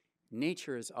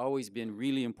 Nature has always been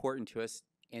really important to us,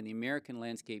 and the American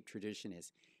landscape tradition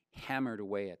has hammered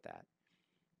away at that.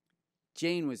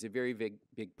 Jane was a very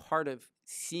big part of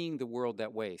seeing the world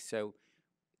that way. So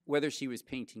whether she was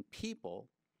painting people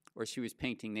or she was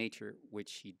painting nature, which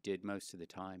she did most of the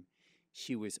time,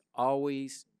 she was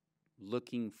always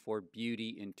looking for beauty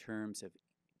in terms of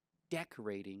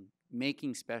decorating,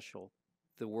 making special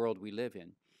the world we live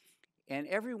in. And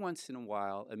every once in a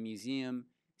while, a museum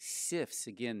sifts,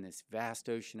 again, this vast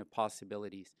ocean of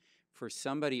possibilities for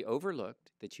somebody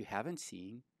overlooked that you haven't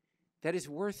seen, that is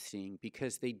worth seeing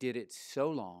because they did it so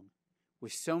long,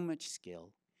 with so much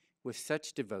skill, with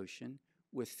such devotion,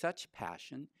 with such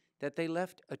passion, that they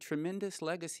left a tremendous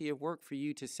legacy of work for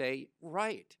you to say,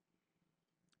 right,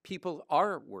 people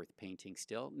are worth painting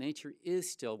still. Nature is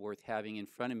still worth having in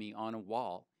front of me on a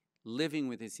wall, living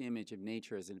with this image of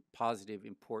nature as a positive,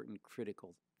 important,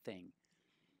 critical thing.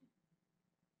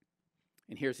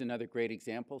 And here's another great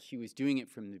example. She was doing it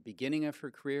from the beginning of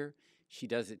her career. She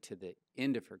does it to the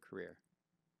end of her career.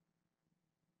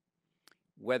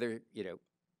 Whether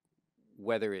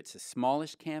it's a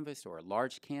smallish canvas or a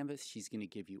large canvas, she's going to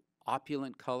give you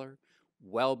opulent color,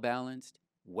 well-balanced,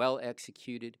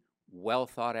 well-executed, well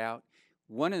thought out.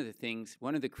 One of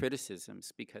the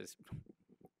criticisms, because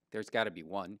there's got to be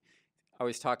one, I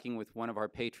was talking with one of our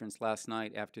patrons last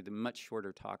night after the much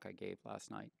shorter talk I gave last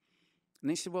night. And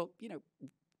they said, well,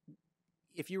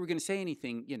 if you were going to say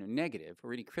anything, negative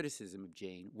or any criticism of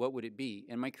Jane, what would it be?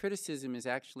 And my criticism is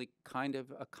actually kind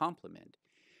of a compliment.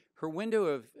 Her window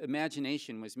of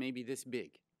imagination was maybe this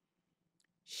big.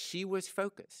 She was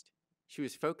focused. She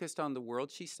was focused on the world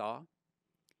she saw.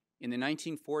 In the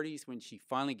 1940s, when she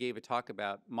finally gave a talk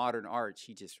about modern art,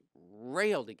 she just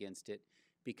railed against it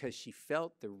because she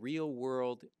felt the real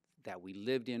world that we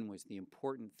lived in was the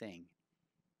important thing.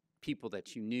 People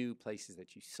that you knew, places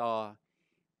that you saw.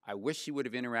 I wish she would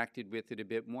have interacted with it a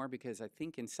bit more because I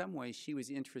think in some ways she was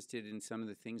interested in some of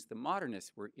the things the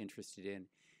modernists were interested in.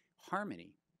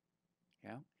 Harmony,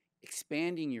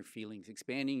 expanding your feelings,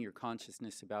 expanding your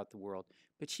consciousness about the world.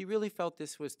 But she really felt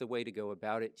this was the way to go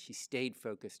about it. She stayed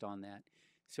focused on that.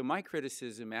 So my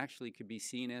criticism actually could be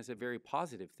seen as a very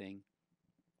positive thing.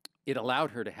 It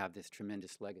allowed her to have this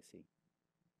tremendous legacy.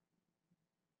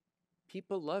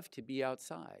 People love to be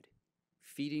outside,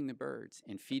 feeding the birds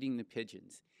and feeding the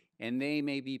pigeons. And they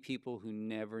may be people who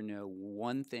never know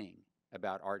one thing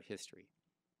about art history.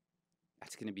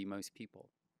 That's going to be most people.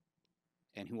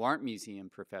 And who aren't museum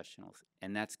professionals,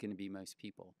 and that's going to be most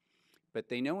people. But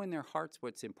they know in their hearts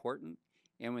what's important,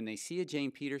 and when they see a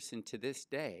Jane Peterson to this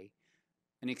day,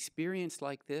 an experience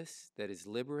like this that is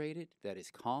liberated, that is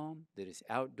calm, that is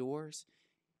outdoors,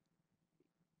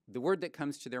 the word that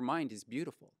comes to their mind is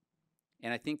beautiful.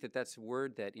 And I think that that's a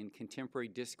word that in contemporary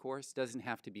discourse doesn't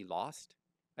have to be lost.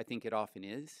 I think it often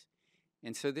is.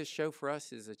 And so this show for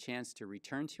us is a chance to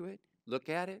return to it, look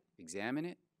at it, examine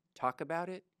it, talk about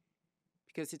it,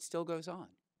 because it still goes on.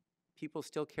 People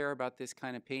still care about this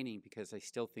kind of painting because I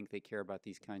still think they care about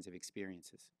these kinds of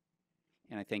experiences.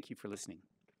 And I thank you for listening.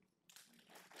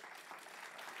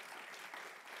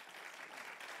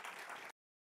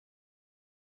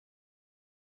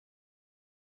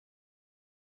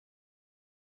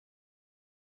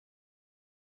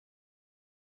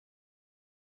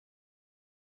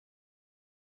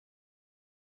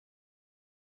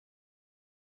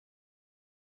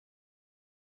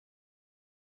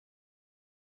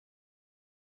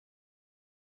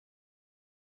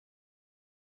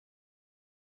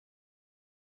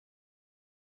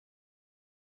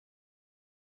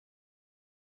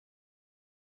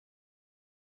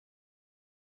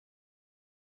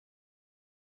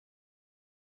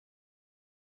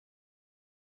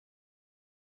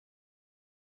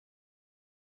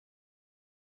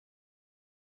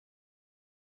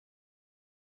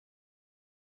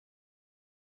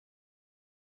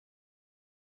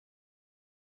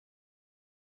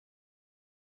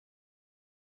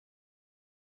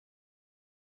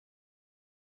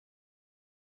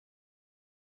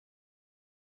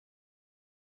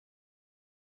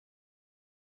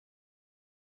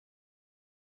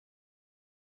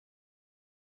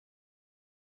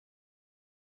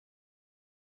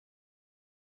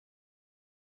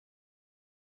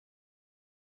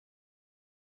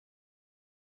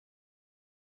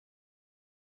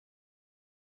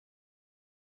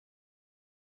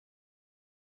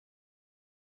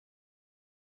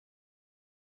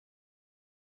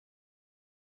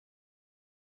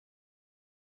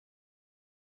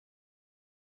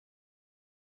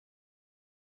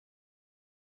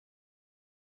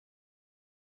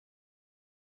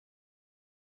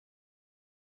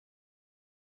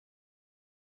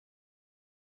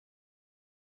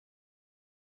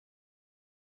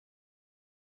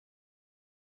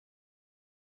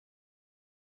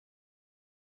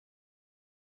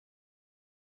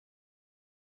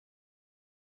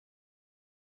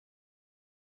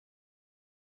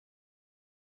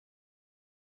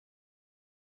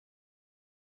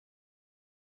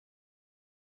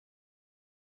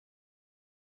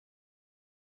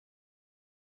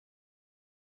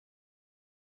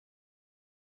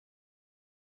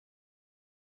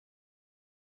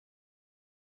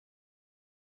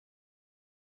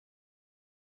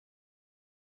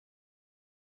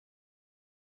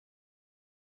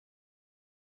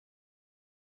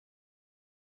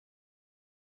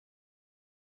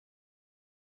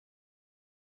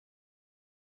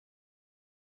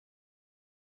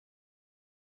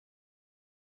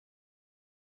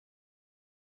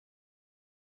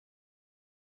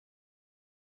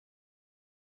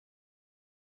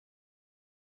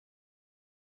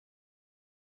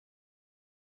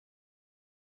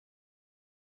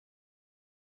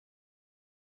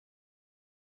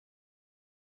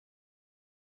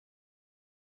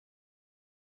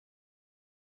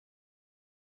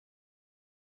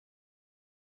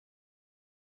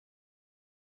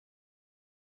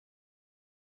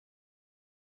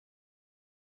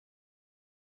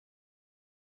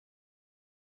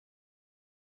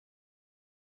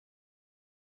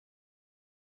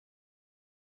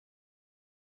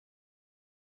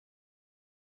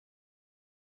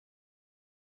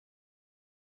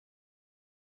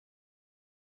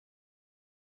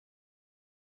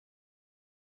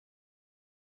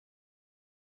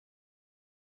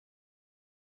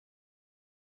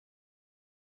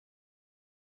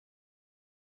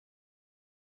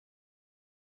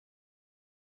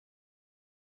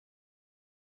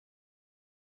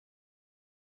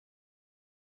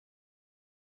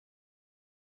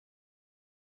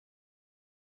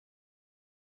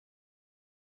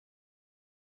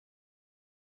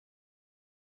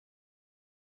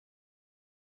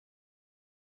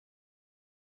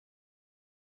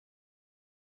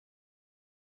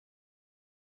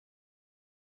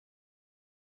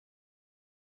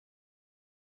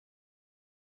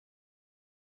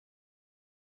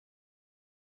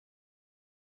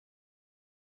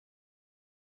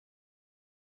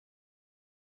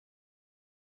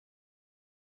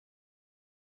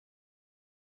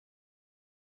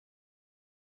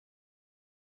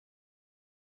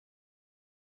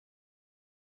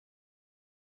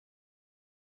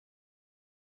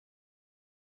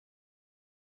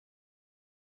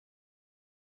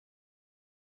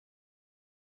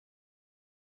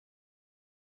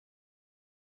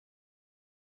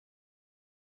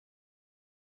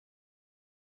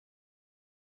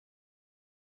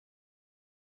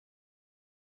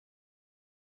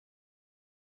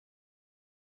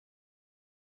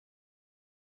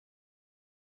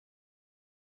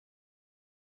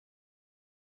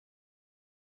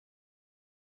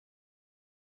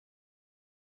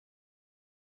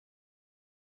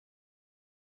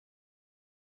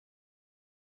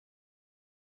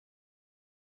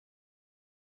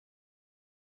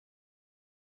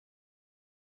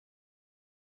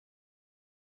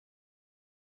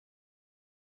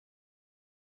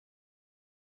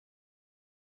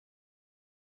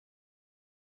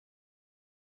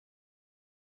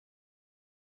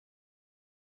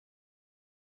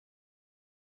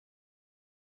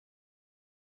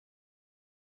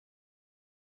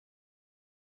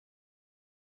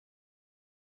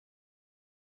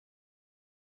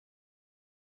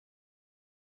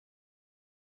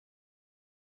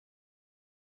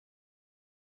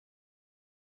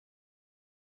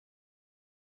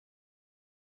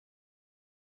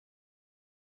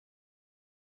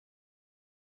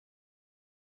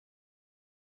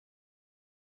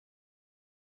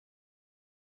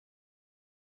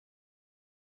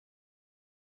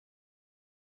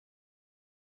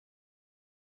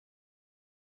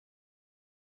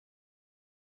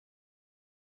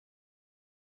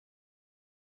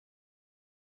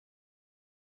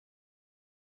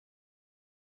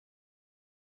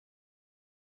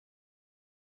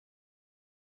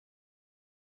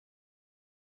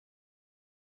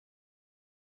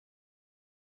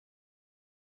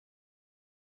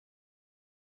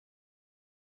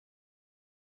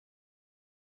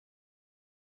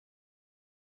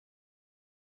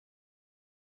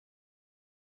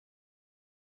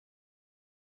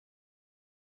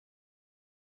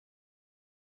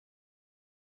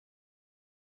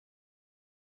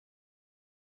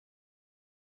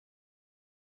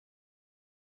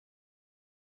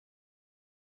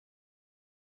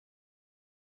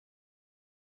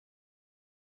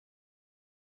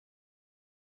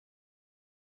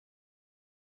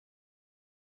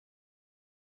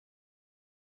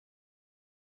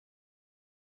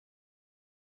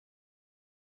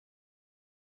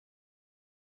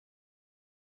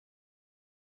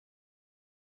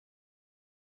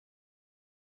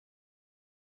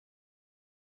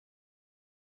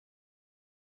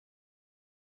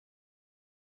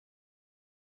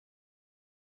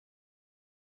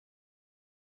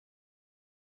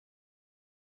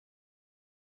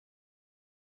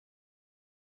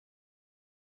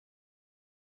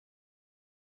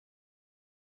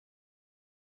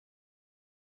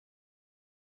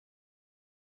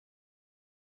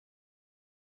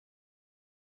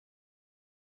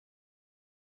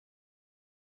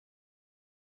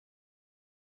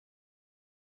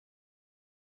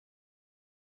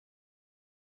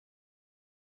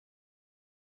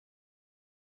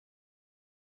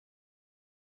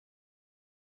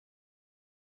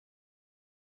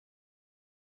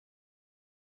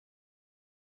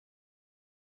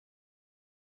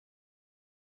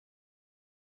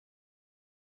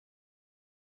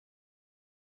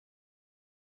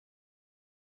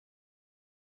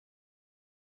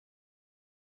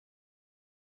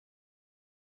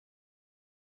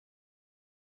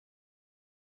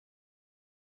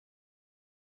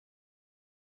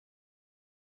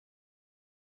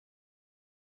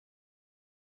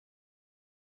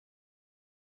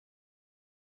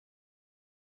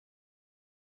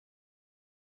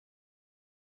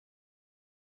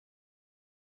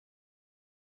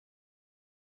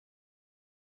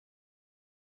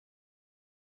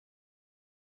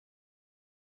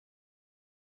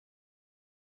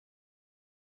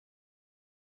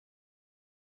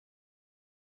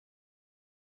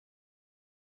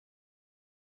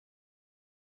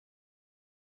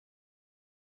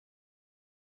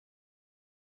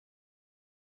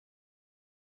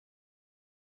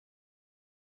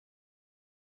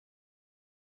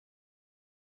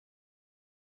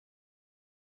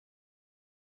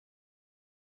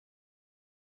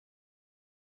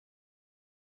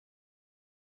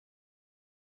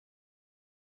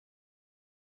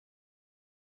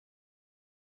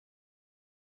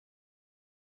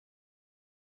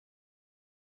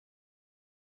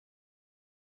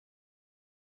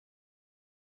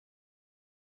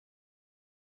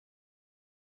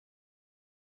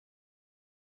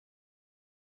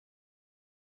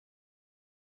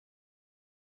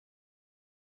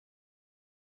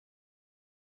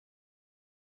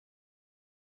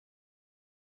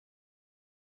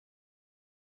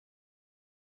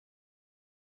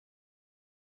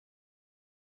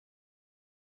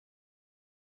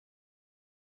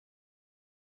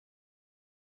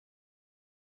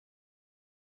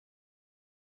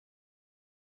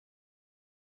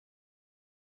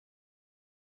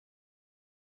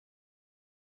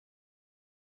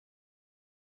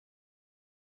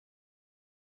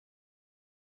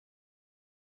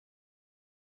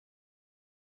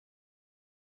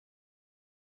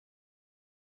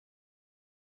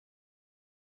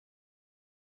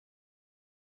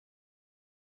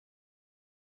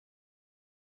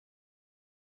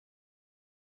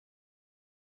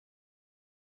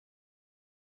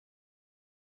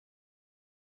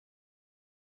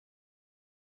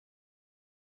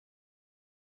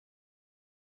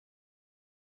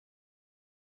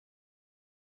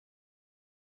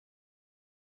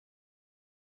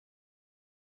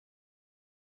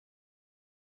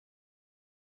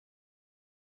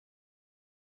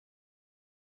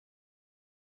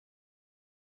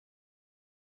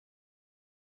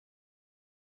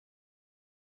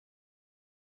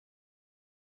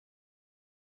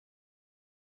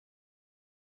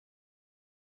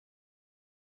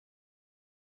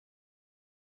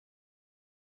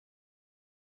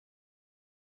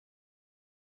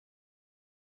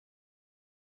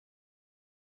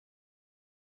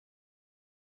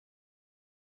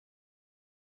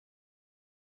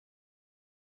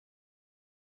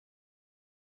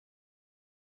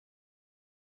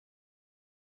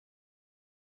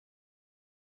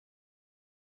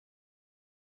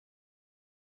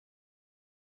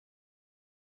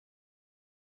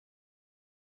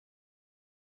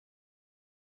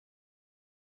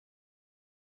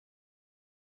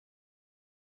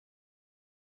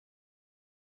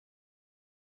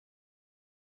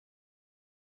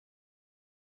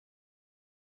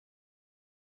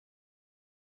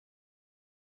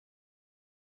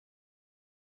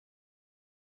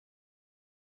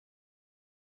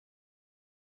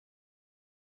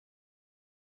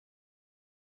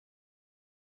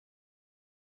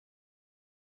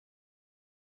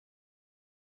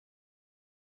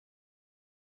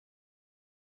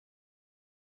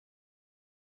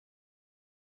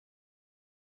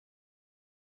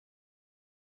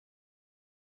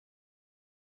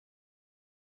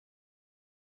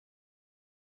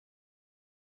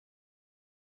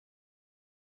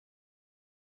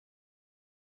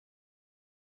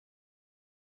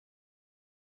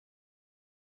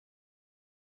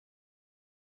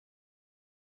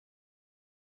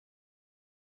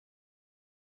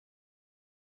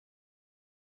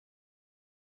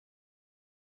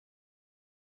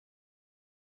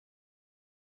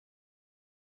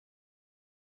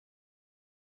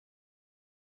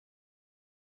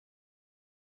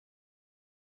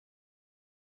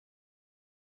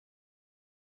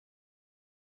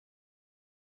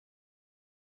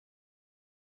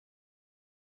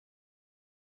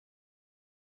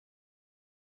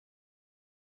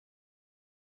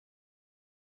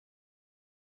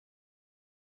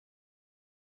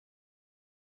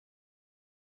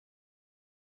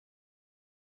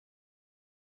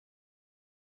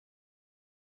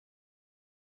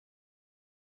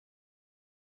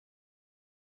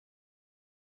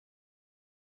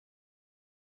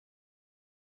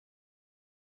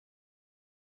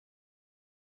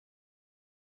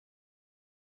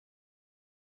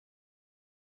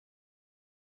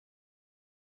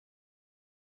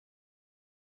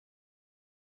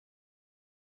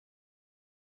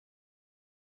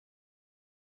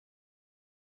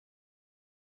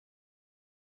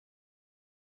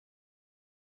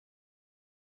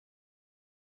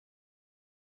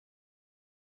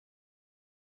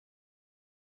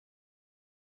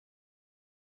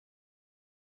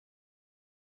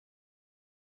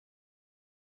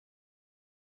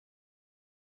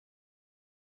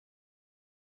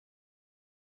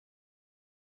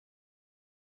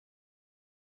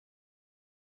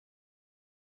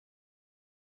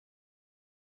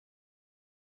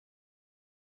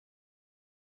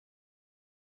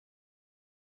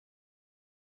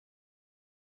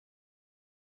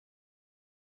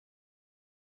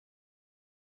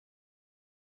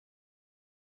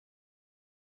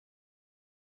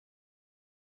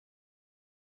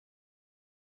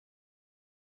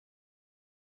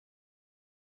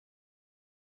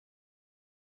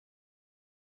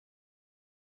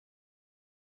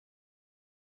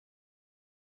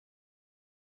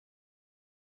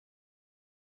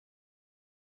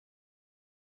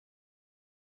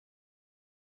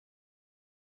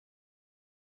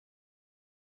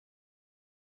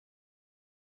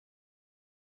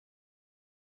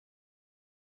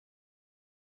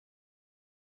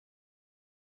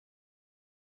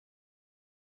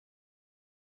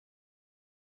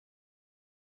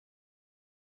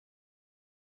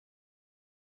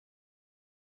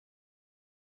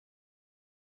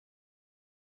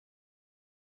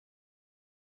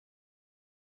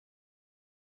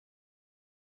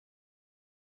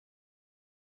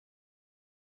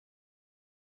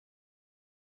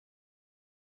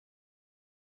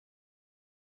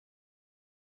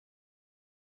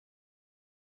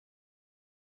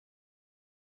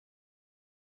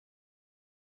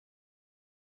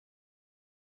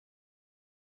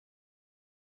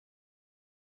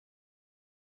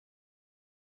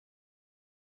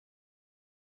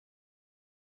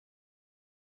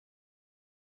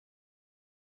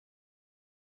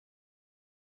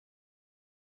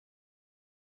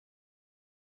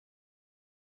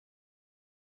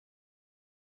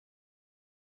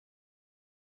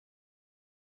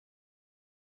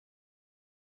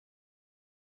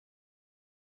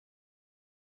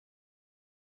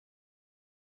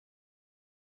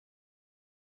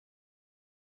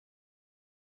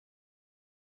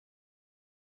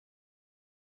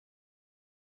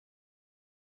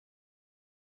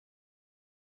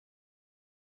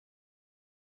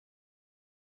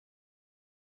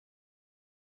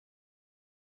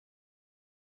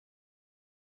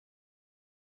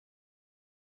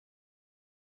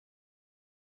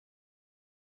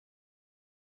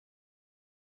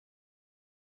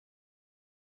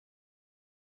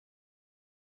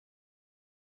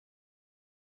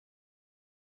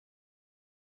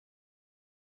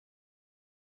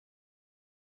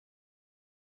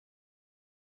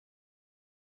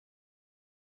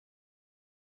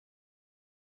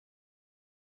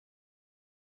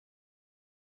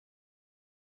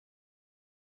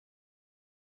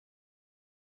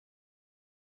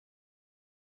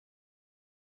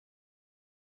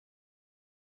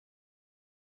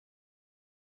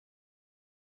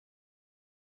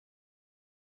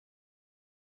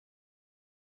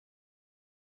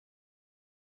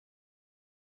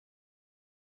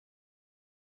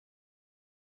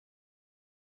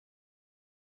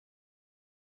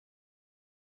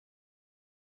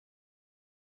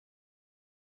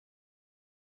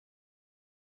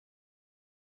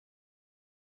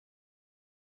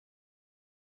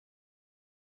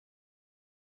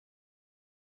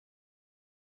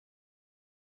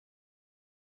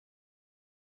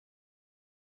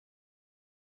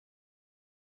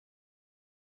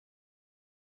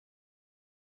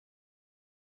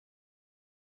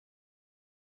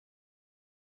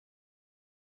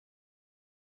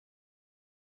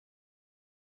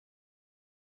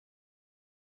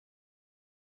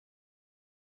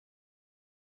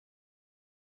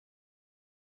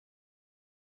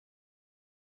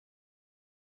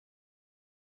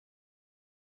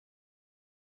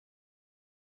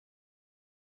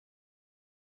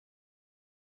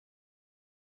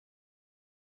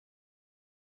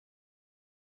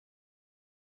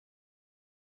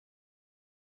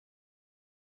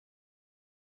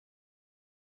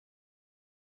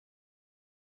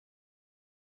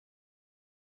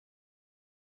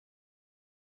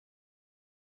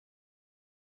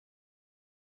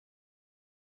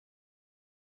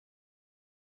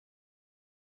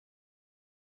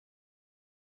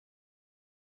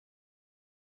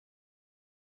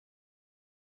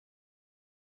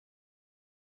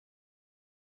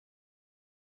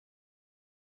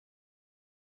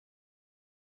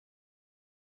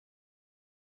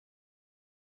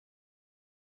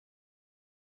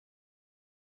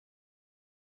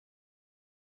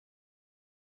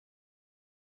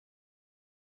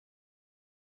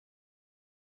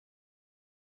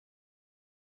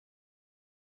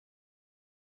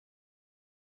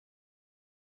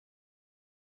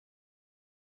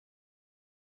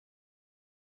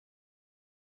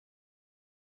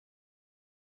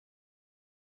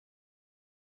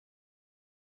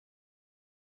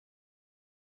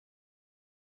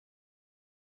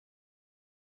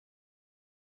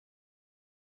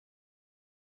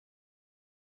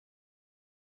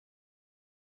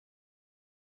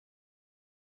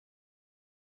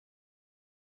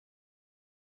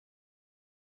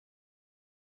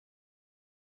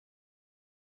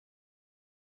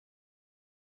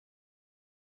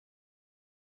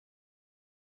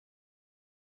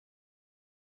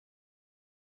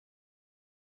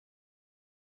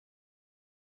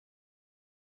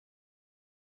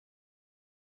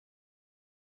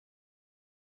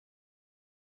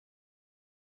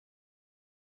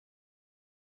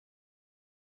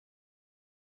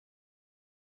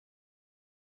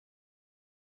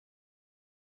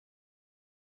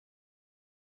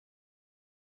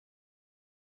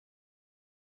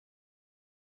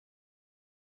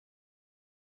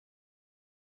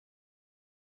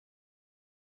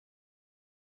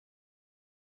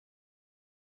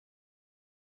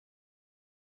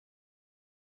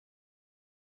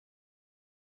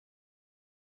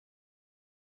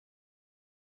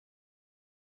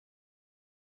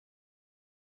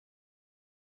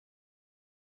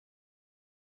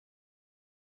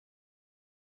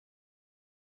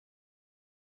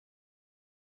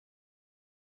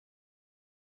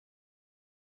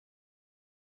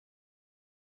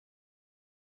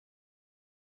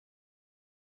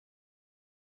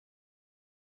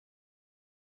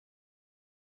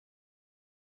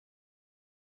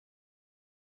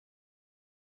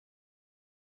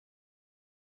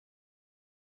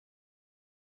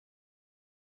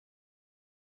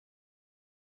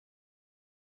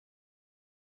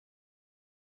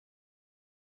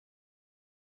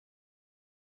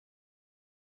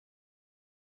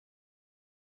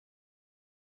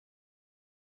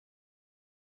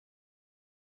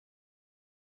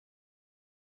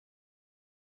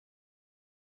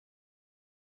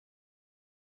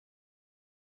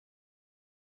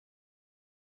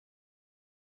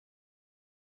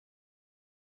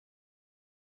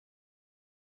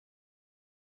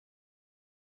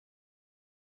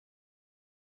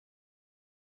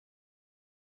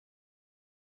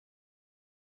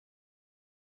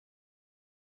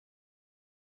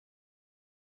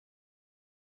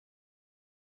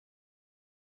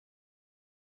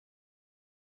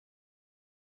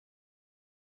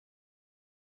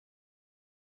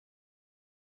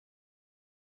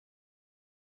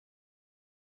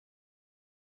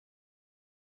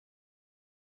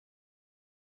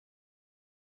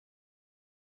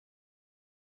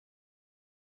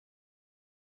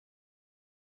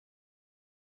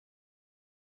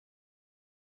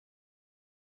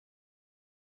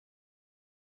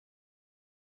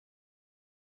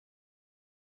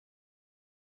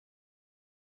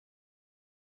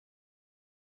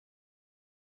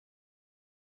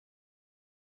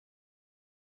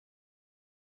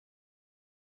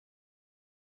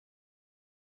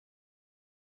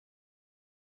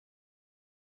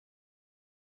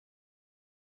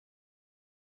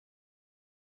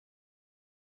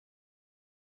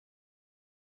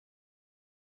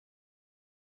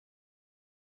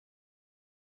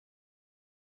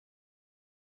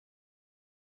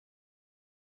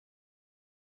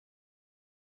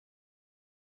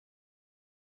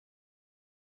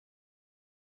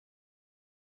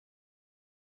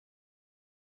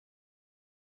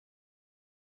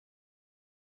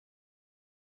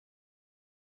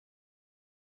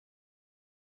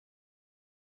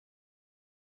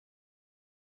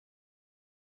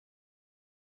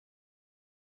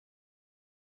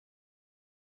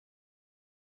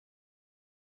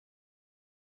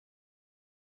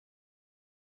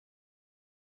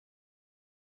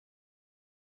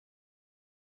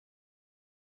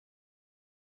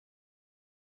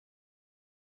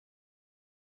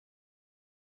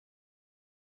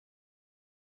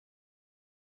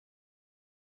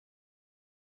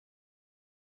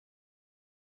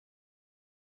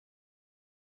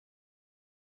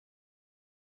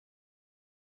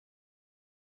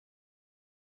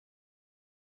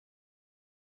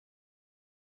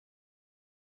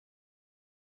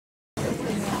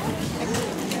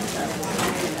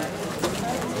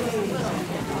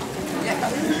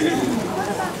 Oh,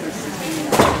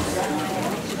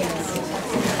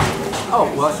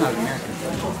 well, it's not American.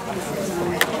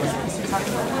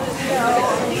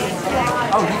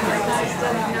 Oh,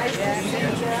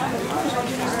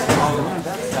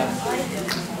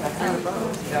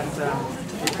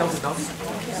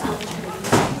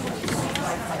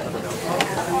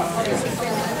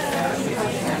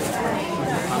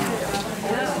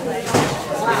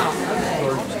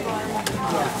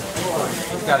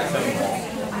 it's got its own wall.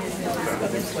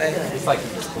 It's like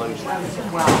an explosion.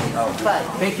 Wow. Oh.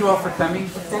 Thank you all for coming.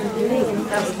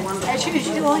 As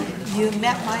usual, you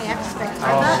met my expectations.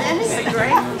 Not anything,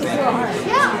 great. Yeah.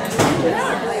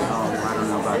 Oh, I don't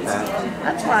know about that.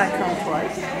 That's why I come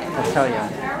twice. I'll tell you.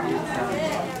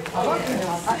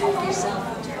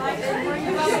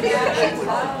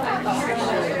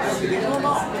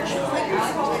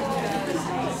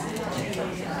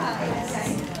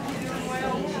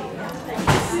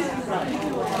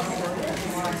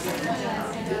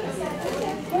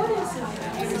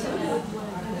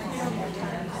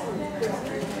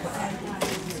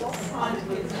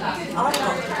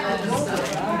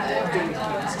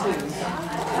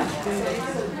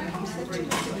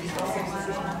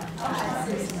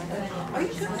 Are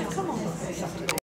you going to come on?